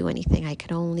make you do anything. I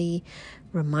can only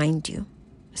remind you,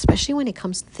 especially when it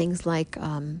comes to things like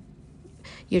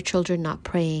your children not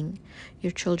praying,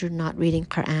 your children not reading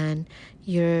Quran,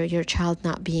 your child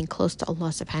not being close to Allah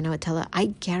subhanahu wa ta'ala. I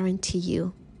guarantee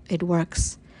you it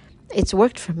works. It's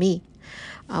worked for me.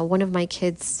 One of my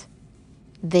kids,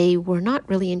 they were not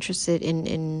really interested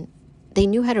in they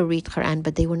knew how to read Quran,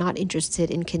 but they were not interested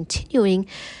in continuing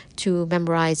to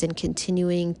memorize and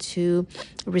continuing to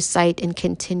recite and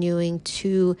continuing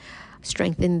to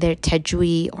strengthen their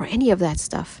tajweed or any of that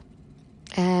stuff.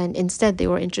 And instead, they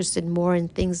were interested more in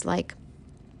things like,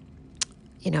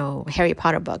 Harry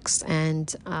Potter books,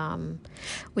 and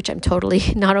which I'm totally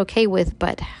not okay with,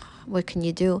 but what can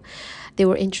you do? They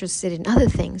were interested in other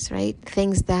things, right?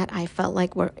 Things that I felt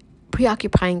like were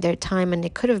preoccupying their time, and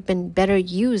it could have been better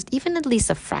used, even at least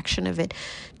a fraction of it,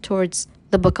 towards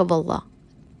the Book of Allah,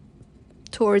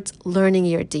 towards learning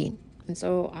your deen. And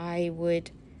so I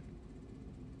would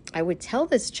tell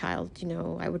this child,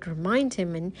 I would remind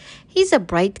him, and he's a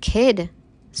bright kid,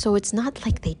 so it's not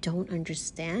like they don't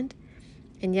understand.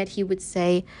 And yet he would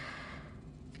say,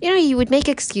 he would make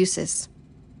excuses.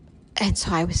 And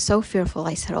so I was so fearful.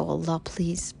 I said, oh Allah,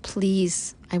 please,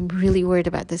 please, I'm really worried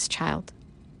about this child.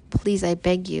 Please, I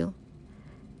beg you,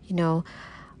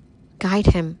 guide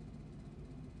him.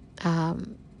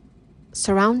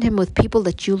 Surround him with people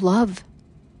that you love,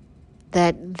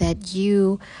 that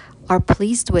you are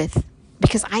pleased with,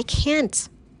 because I can't.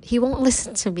 He won't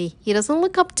listen to me. He doesn't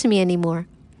look up to me anymore.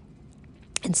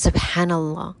 And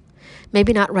subhanallah,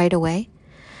 maybe not right away,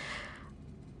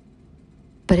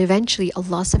 but eventually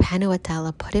Allah subhanahu wa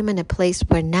ta'ala put him in a place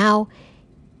where now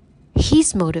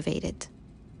he's motivated.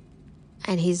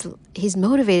 And he's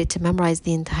motivated to memorize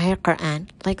the entire Quran.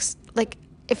 Like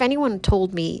if anyone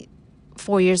told me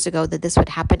 4 years ago that this would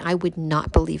happen, I would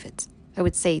not believe it. I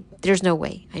would say, there's no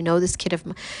way. I know this kid of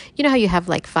mine. You know how you have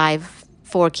like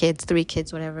 4 kids, 3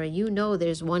 kids, whatever.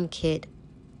 There's one kid.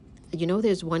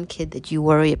 There's one kid that you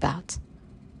worry about,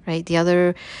 right? The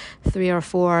other 3 or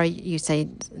 4, you say,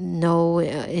 no,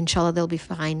 inshallah, they'll be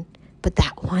fine. But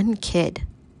that one kid,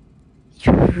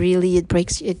 it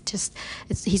breaks it.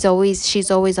 She's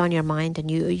always on your mind, and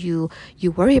you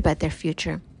worry about their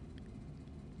future.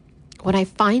 When I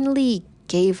finally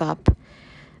gave up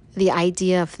the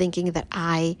idea of thinking that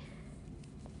I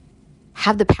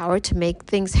have the power to make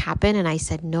things happen, and I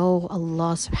said, no,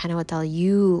 Allah subhanahu wa ta'ala,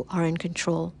 you are in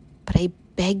control, but I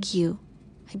beg you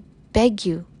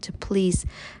to please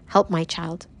help my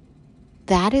child.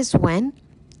 That is when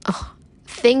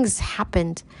things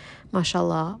happened.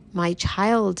 MashaAllah, my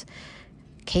child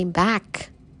came back.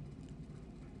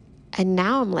 And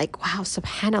now I'm like, wow,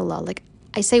 subhanallah. Like,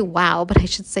 I say wow, but I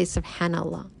should say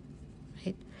subhanallah,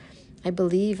 right? I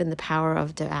believe in the power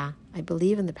of dua. I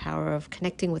believe in the power of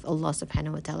connecting with Allah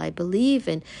subhanahu wa ta'ala. I believe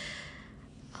in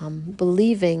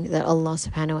believing that Allah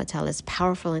subhanahu wa ta'ala is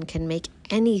powerful and can make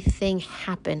anything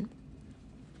happen.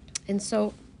 And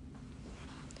so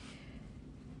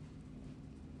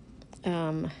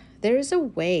there is a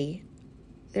way.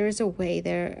 There's a way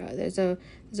that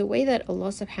Allah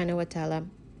subhanahu wa ta'ala,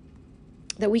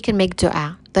 that we can make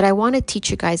dua, that I want to teach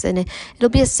you guys. And it'll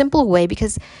be a simple way,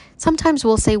 because sometimes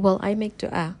we'll say, well, I make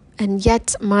dua, and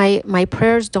yet my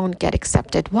prayers don't get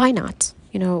accepted. Why not?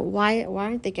 Why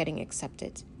aren't they getting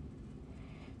accepted?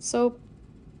 So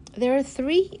there are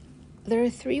three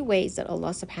ways that Allah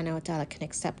subhanahu wa ta'ala can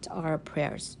accept our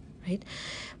prayers, right?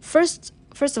 First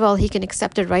of all, He can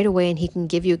accept it right away, and He can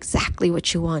give you exactly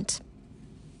what you want.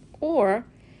 Or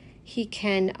He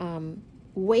can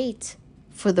wait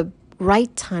for the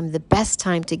right time, the best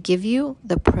time to give you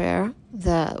the prayer,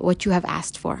 what you have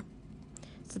asked for.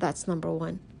 So that's number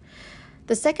one.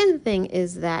 The second thing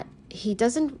is that He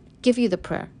doesn't give you the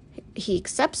prayer. He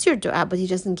accepts your dua, but He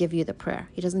doesn't give you the prayer.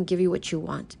 He doesn't give you what you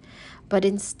want. But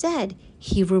instead,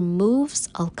 He removes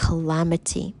a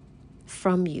calamity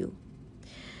from you.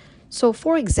 So,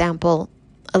 for example,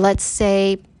 let's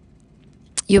say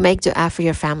you make dua for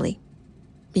your family.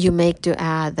 You make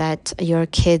dua that your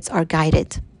kids are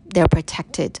guided, they're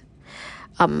protected.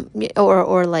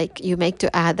 Or like you make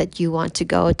dua that you want to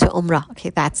go to Umrah. Okay,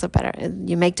 that's a better.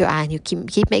 You make dua and you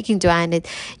keep making dua, and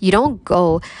you don't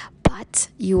go, but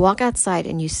you walk outside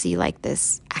and you see like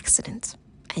this accident.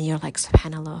 And you're like,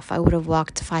 subhanAllah, if I would have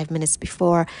walked 5 minutes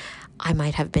before, I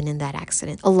might have been in that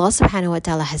accident. Allah subhanahu wa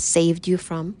ta'ala has saved you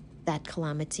from that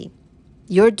calamity.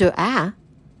 Your dua,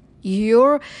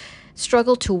 your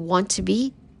struggle to want to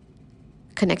be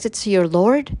connected to your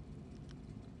Lord,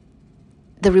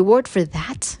 the reward for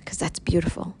that, because that's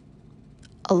beautiful,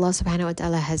 Allah subhanahu wa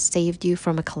ta'ala has saved you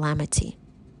from a calamity.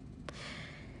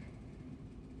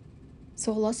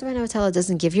 So Allah subhanahu wa ta'ala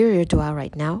doesn't give you your dua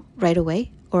right now, right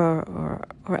away, or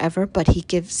ever, but He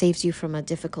saves you from a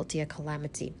difficulty, a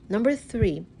calamity. Number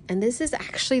 3, and this is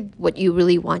actually what you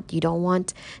really want. You don't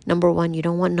want number 1, you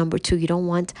don't want number 2, you don't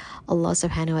want Allah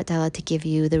subhanahu wa ta'ala to give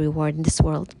you the reward in this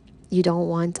world. You don't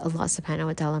want Allah subhanahu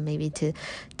wa ta'ala maybe to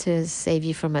save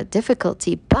you from a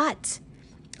difficulty, but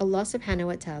Allah subhanahu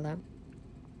wa ta'ala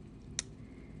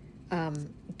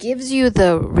gives you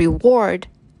the reward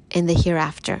in the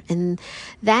hereafter, and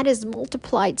that is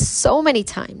multiplied so many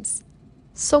times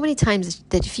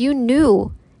that if you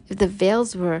knew, if the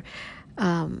veils were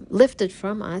lifted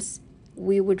from us,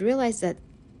 we would realize that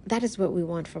that is what we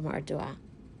want from our dua,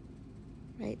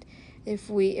 right? If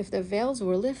the veils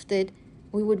were lifted,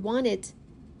 we would want it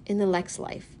in the next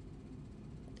life.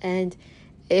 And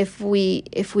if we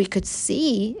could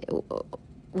see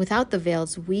without the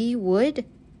veils,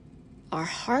 our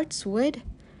hearts would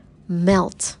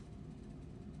melt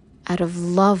out of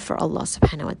love for Allah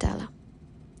subhanahu wa ta'ala,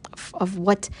 of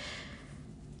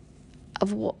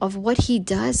what He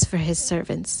does for His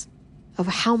servants, of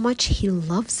how much He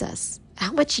loves us,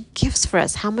 how much He gives for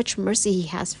us, how much mercy He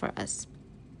has for us.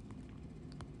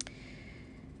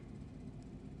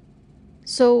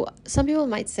 So some people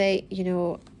might say,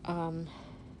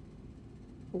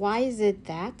 why is it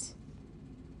that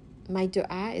my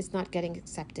dua is not getting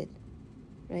accepted?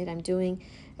 Right? I'm doing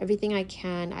everything I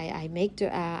can. I make dua.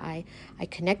 I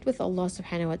connect with Allah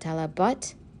subhanahu wa ta'ala,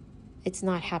 but it's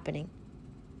not happening.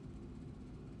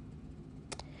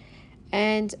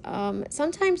 And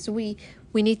sometimes we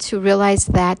need to realize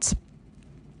that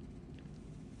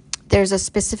there's a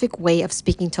specific way of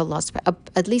speaking to Allah,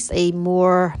 at least a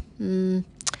more,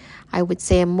 I would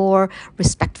say, a more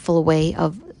respectful way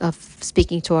of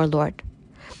speaking to our Lord.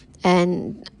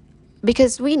 And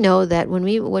because we know that when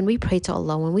we pray to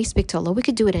Allah, when we speak to Allah, we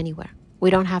could do it anywhere. We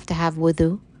don't have to have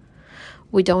wudu.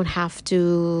 We don't have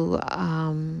to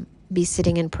be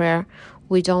sitting in prayer.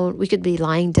 We could be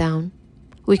lying down.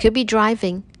 We could be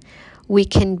driving. We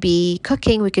can be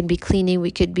cooking. We can be cleaning.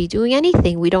 We could be doing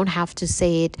anything. We don't have to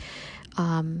say it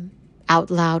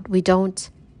out loud. We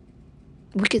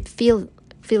could feel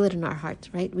it in our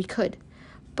hearts, right? We could.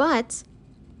 But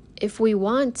if we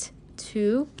want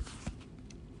to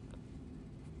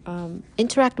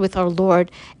interact with our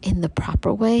Lord in the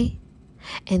proper way,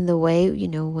 in the way,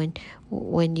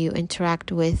 when you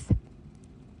interact with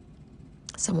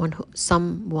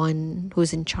someone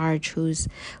who's in charge,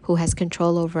 who has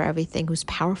control over everything, who's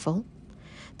powerful,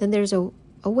 then there's a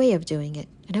way of doing it.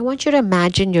 And I want you to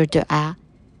imagine your dua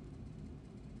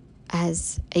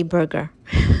as a burger.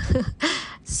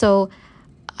 So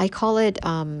I call it,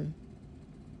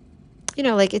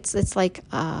 it's like,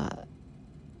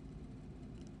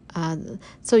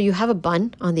 so you have a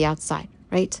bun on the outside,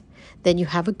 right? Then you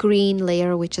have a green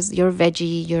layer, which is your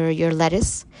veggie, your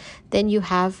lettuce. Then you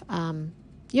have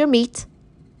your meat,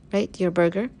 right? Your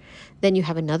burger. Then you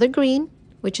have another green,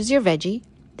 which is your veggie.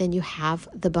 Then you have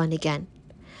the bun again.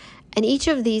 And each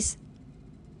of these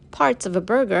parts of a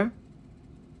burger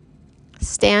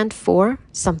stand for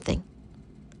something.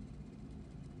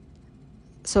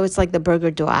 So it's like the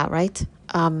burger dua, right?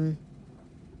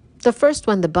 The first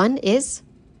one, the bun, is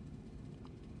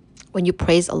when you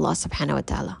praise Allah subhanahu wa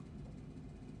ta'ala.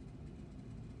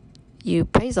 You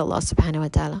praise Allah subhanahu wa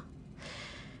ta'ala.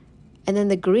 And then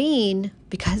the green,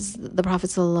 because the Prophet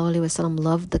sallallahu alaihi wasallam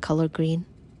loved the color green,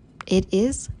 it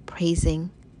is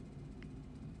praising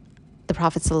the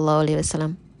Prophet sallallahu alaihi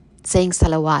wasallam, saying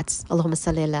salawats, Allahumma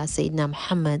salli ala Sayyidina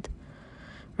Muhammad,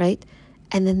 right?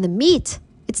 And then the meat,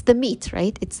 it's the meat,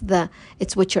 right?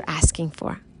 It's what you're asking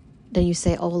for. Then you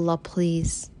say, oh Allah,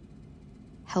 please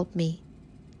help me.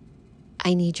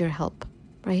 I need your help,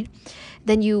 right?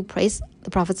 Then you praise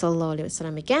the Prophet sallallahu alaihi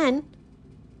wasallam again.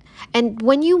 And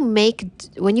when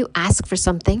you ask for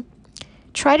something,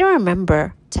 try to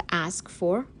remember to ask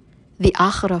for the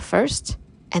akhirah first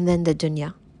and then the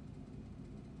dunya.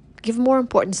 Give more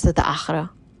importance to the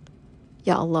akhirah.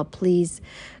 Ya Allah, please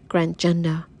grant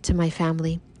Jannah to my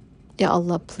family. Ya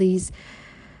Allah, please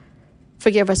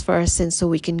forgive us for our sins so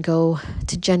we can go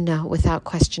to Jannah without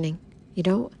questioning.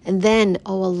 And then,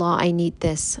 oh Allah, I need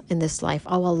this in this life.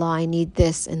 Oh Allah, I need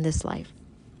this in this life.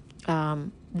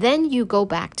 Then you go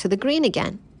back to the green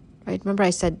again, right? Remember I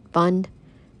said bun,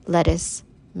 lettuce,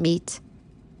 meat,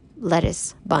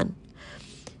 lettuce, bun.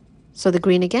 So the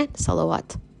green again,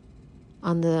 salawat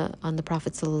on the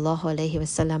Prophet sallallahu alaihi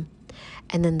wasallam.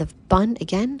 And then the bun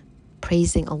again,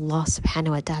 praising Allah subhanahu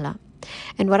wa ta'ala.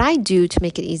 And what I do to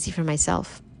make it easy for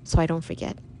myself, so I don't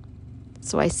forget.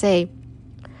 So I say,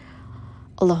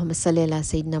 Allahumma salli ala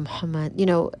Sayyidina Muhammad.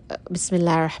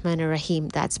 Bismillah ar-Rahman ar-Rahim.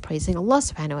 That's praising Allah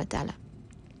subhanahu wa ta'ala.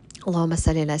 Allahumma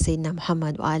salli ala Sayyidina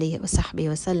Muhammad wa alihi wa sahbihi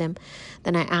wa sallam.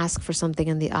 Then I ask for something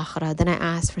in the akhirah. Then I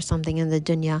ask for something in the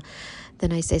dunya.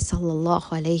 Then I say sallallahu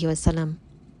alayhi wa sallam.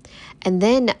 And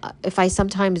then if I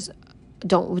sometimes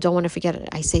don't want to forget it,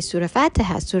 I say Surah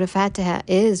Fatiha. Surah Fatiha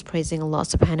is praising Allah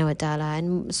subhanahu wa ta'ala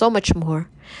and so much more.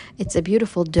 It's a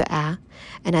beautiful dua.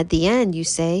 And at the end you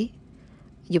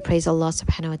praise Allah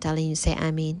subhanahu wa ta'ala and you say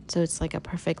Ameen. So it's like a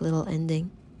perfect little ending.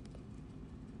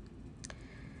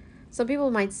 Some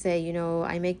people might say,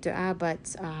 I make dua,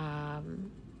 but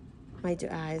my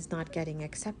dua is not getting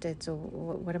accepted. So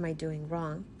what am I doing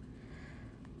wrong?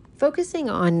 Focusing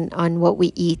on what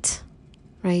we eat,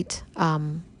 right?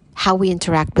 How we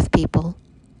interact with people,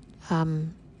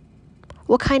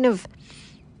 what kind of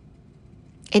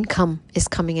income is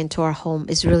coming into our home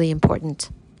is really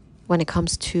important when it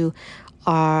comes to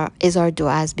our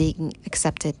du'as being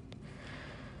accepted.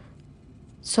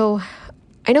 So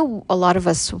I know a lot of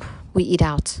us, we eat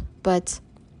out, but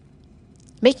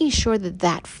making sure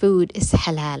that food is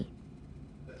halal,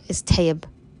 is tayyib,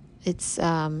 it's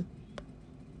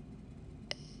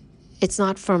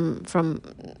not from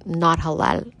not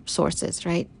halal sources,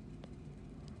 right?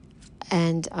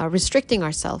 And restricting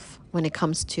ourselves when it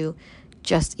comes to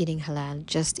just eating halal,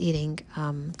 just eating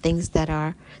things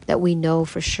that we know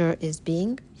for sure is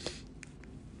being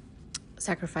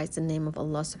sacrificed in the name of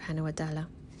Allah subhanahu wa ta'ala.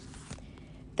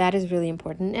 That is really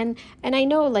important. And I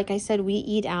know, like I said, we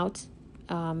eat out,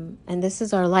 and this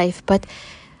is our life, but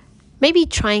maybe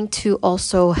trying to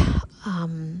also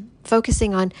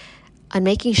focusing on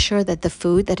making sure that the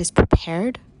food that is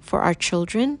prepared for our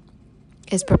children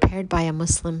is prepared by a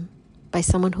Muslim, by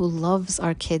someone who loves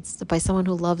our kids, by someone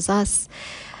who loves us.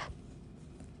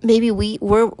 Maybe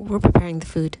we're preparing the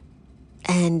food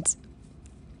and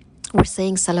we're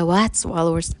saying salawats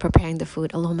while we're preparing the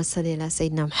food. Allahumma salli ala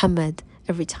Sayyidina Muhammad.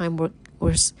 Every time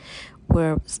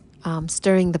we're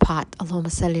stirring the pot,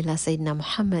 Allahumma salli ala Sayyidina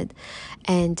Muhammad.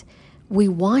 And we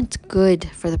want good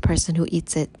for the person who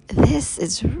eats it. This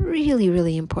is really,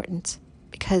 really important,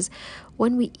 because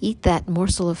when we eat that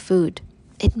morsel of food,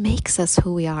 it makes us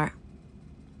who we are.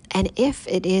 And if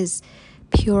it is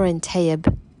pure and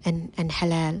tayyib and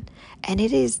halal, and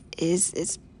it is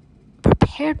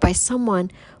prepared by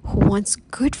someone who wants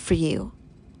good for you,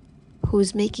 who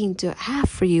is making dua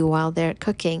for you while they're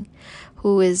cooking,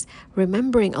 who is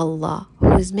remembering Allah,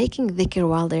 who is making dhikr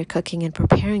while they're cooking and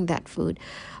preparing that food,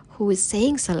 who is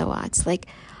saying salawats, like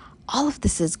all of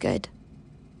this is good.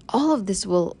 All of this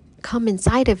will come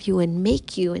inside of you and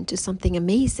make you into something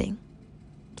amazing.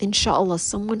 Inshallah,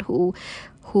 someone who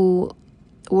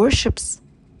worships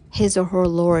his or her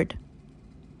Lord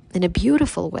in a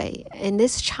beautiful way. And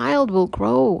this child will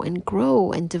grow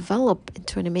and develop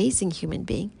into an amazing human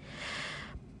being.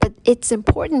 But it's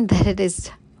important that it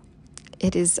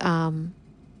is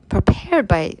prepared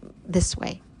by this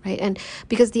way, right? And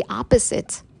because the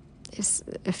opposite is,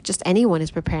 if just anyone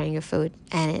is preparing your food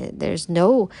and there's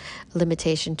no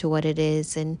limitation to what it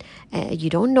is, and you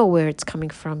don't know where it's coming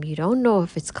from, you don't know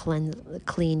if it's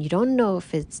clean, you don't know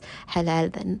if it's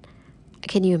halal, then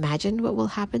can you imagine what will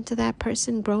happen to that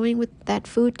person growing with that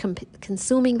food,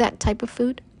 consuming that type of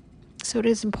food? So it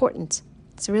is important.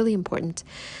 It's really important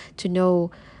to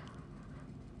know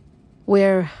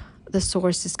where the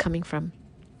source is coming from.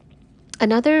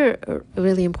 Another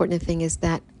really important thing is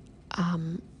that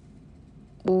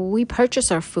we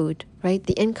purchase our food, right?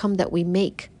 The income that we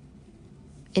make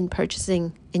in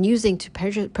purchasing and using to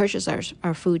purchase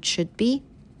our food should be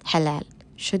halal,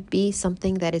 should be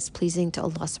something that is pleasing to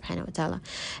Allah subhanahu wa ta'ala.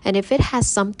 And if it has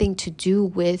something to do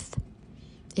with,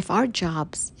 if our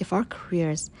jobs, if our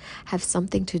careers have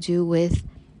something to do with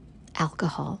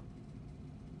alcohol,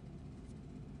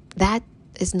 that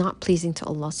is not pleasing to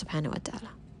Allah subhanahu wa ta'ala.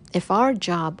 If our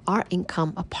job, our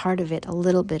income, a part of it, a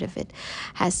little bit of it,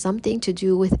 has something to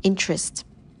do with interest,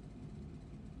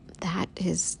 that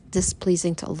is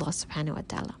displeasing to Allah subhanahu wa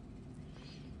ta'ala.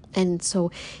 And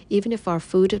so even if our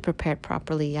food is prepared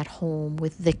properly at home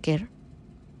with dhikr,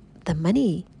 the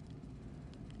money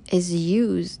is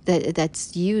used,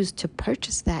 that's used to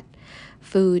purchase that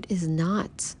food is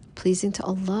not pleasing to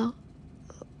Allah.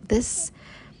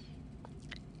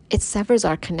 It severs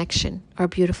our connection, our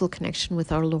beautiful connection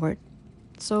with our Lord.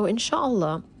 So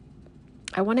inshallah,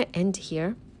 I want to end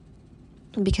here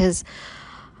because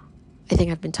I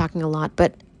think I've been talking a lot,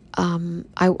 but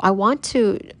I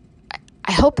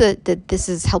hope that this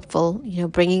is helpful,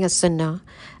 bringing a sunnah,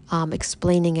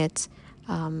 explaining it,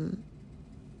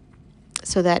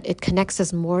 so that it connects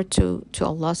us more to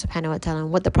Allah subhanahu wa ta'ala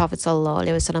and what the Prophet sallallahu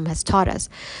alaihi wasallam has taught us.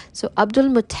 So Abdul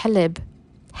Muttalib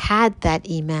had that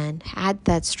iman, had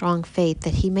that strong faith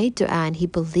that he made dua and he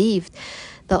believed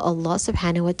that Allah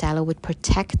subhanahu wa ta'ala would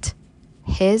protect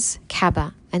his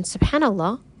Kaaba. And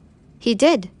subhanallah, he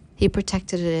did. He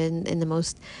protected it in the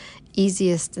most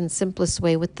easiest and simplest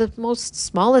way with the most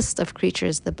smallest of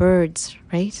creatures, the birds,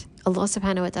 right? Allah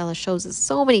subhanahu wa ta'ala shows us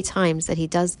so many times that he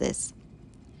does this.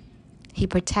 He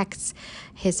protects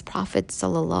his Prophet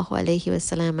sallallahu alaihi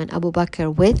wasallam and Abu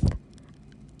Bakr with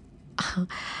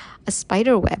a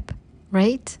spider web,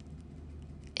 right?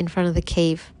 In front of the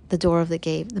cave, the door of the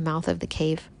cave, the mouth of the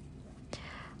cave.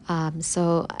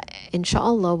 So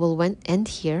inshallah we'll end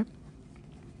here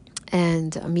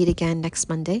and meet again next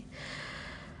Monday.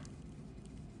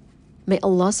 May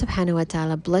Allah subhanahu wa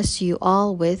ta'ala bless you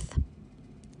all with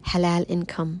halal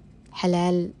income,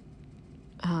 halal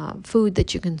food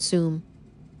that you consume,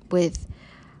 with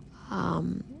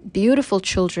beautiful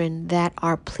children that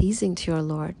are pleasing to your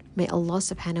Lord. May Allah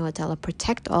subhanahu wa ta'ala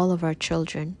protect all of our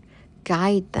children,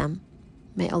 guide them.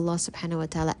 May Allah subhanahu wa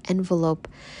ta'ala envelope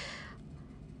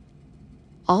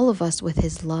all of us with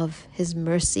His love, His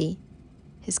mercy,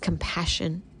 His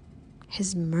compassion,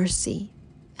 His mercy.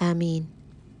 Ameen.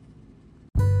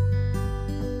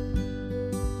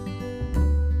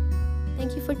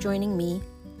 Thank you for joining me,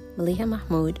 Maliha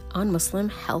Mahmood, on Muslim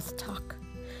Health Talk.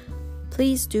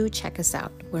 Please do check us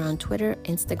out. We're on Twitter,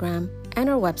 Instagram, and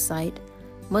our website,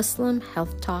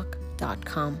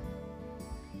 muslimhealthtalk.com.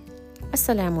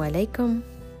 Assalamu alaikum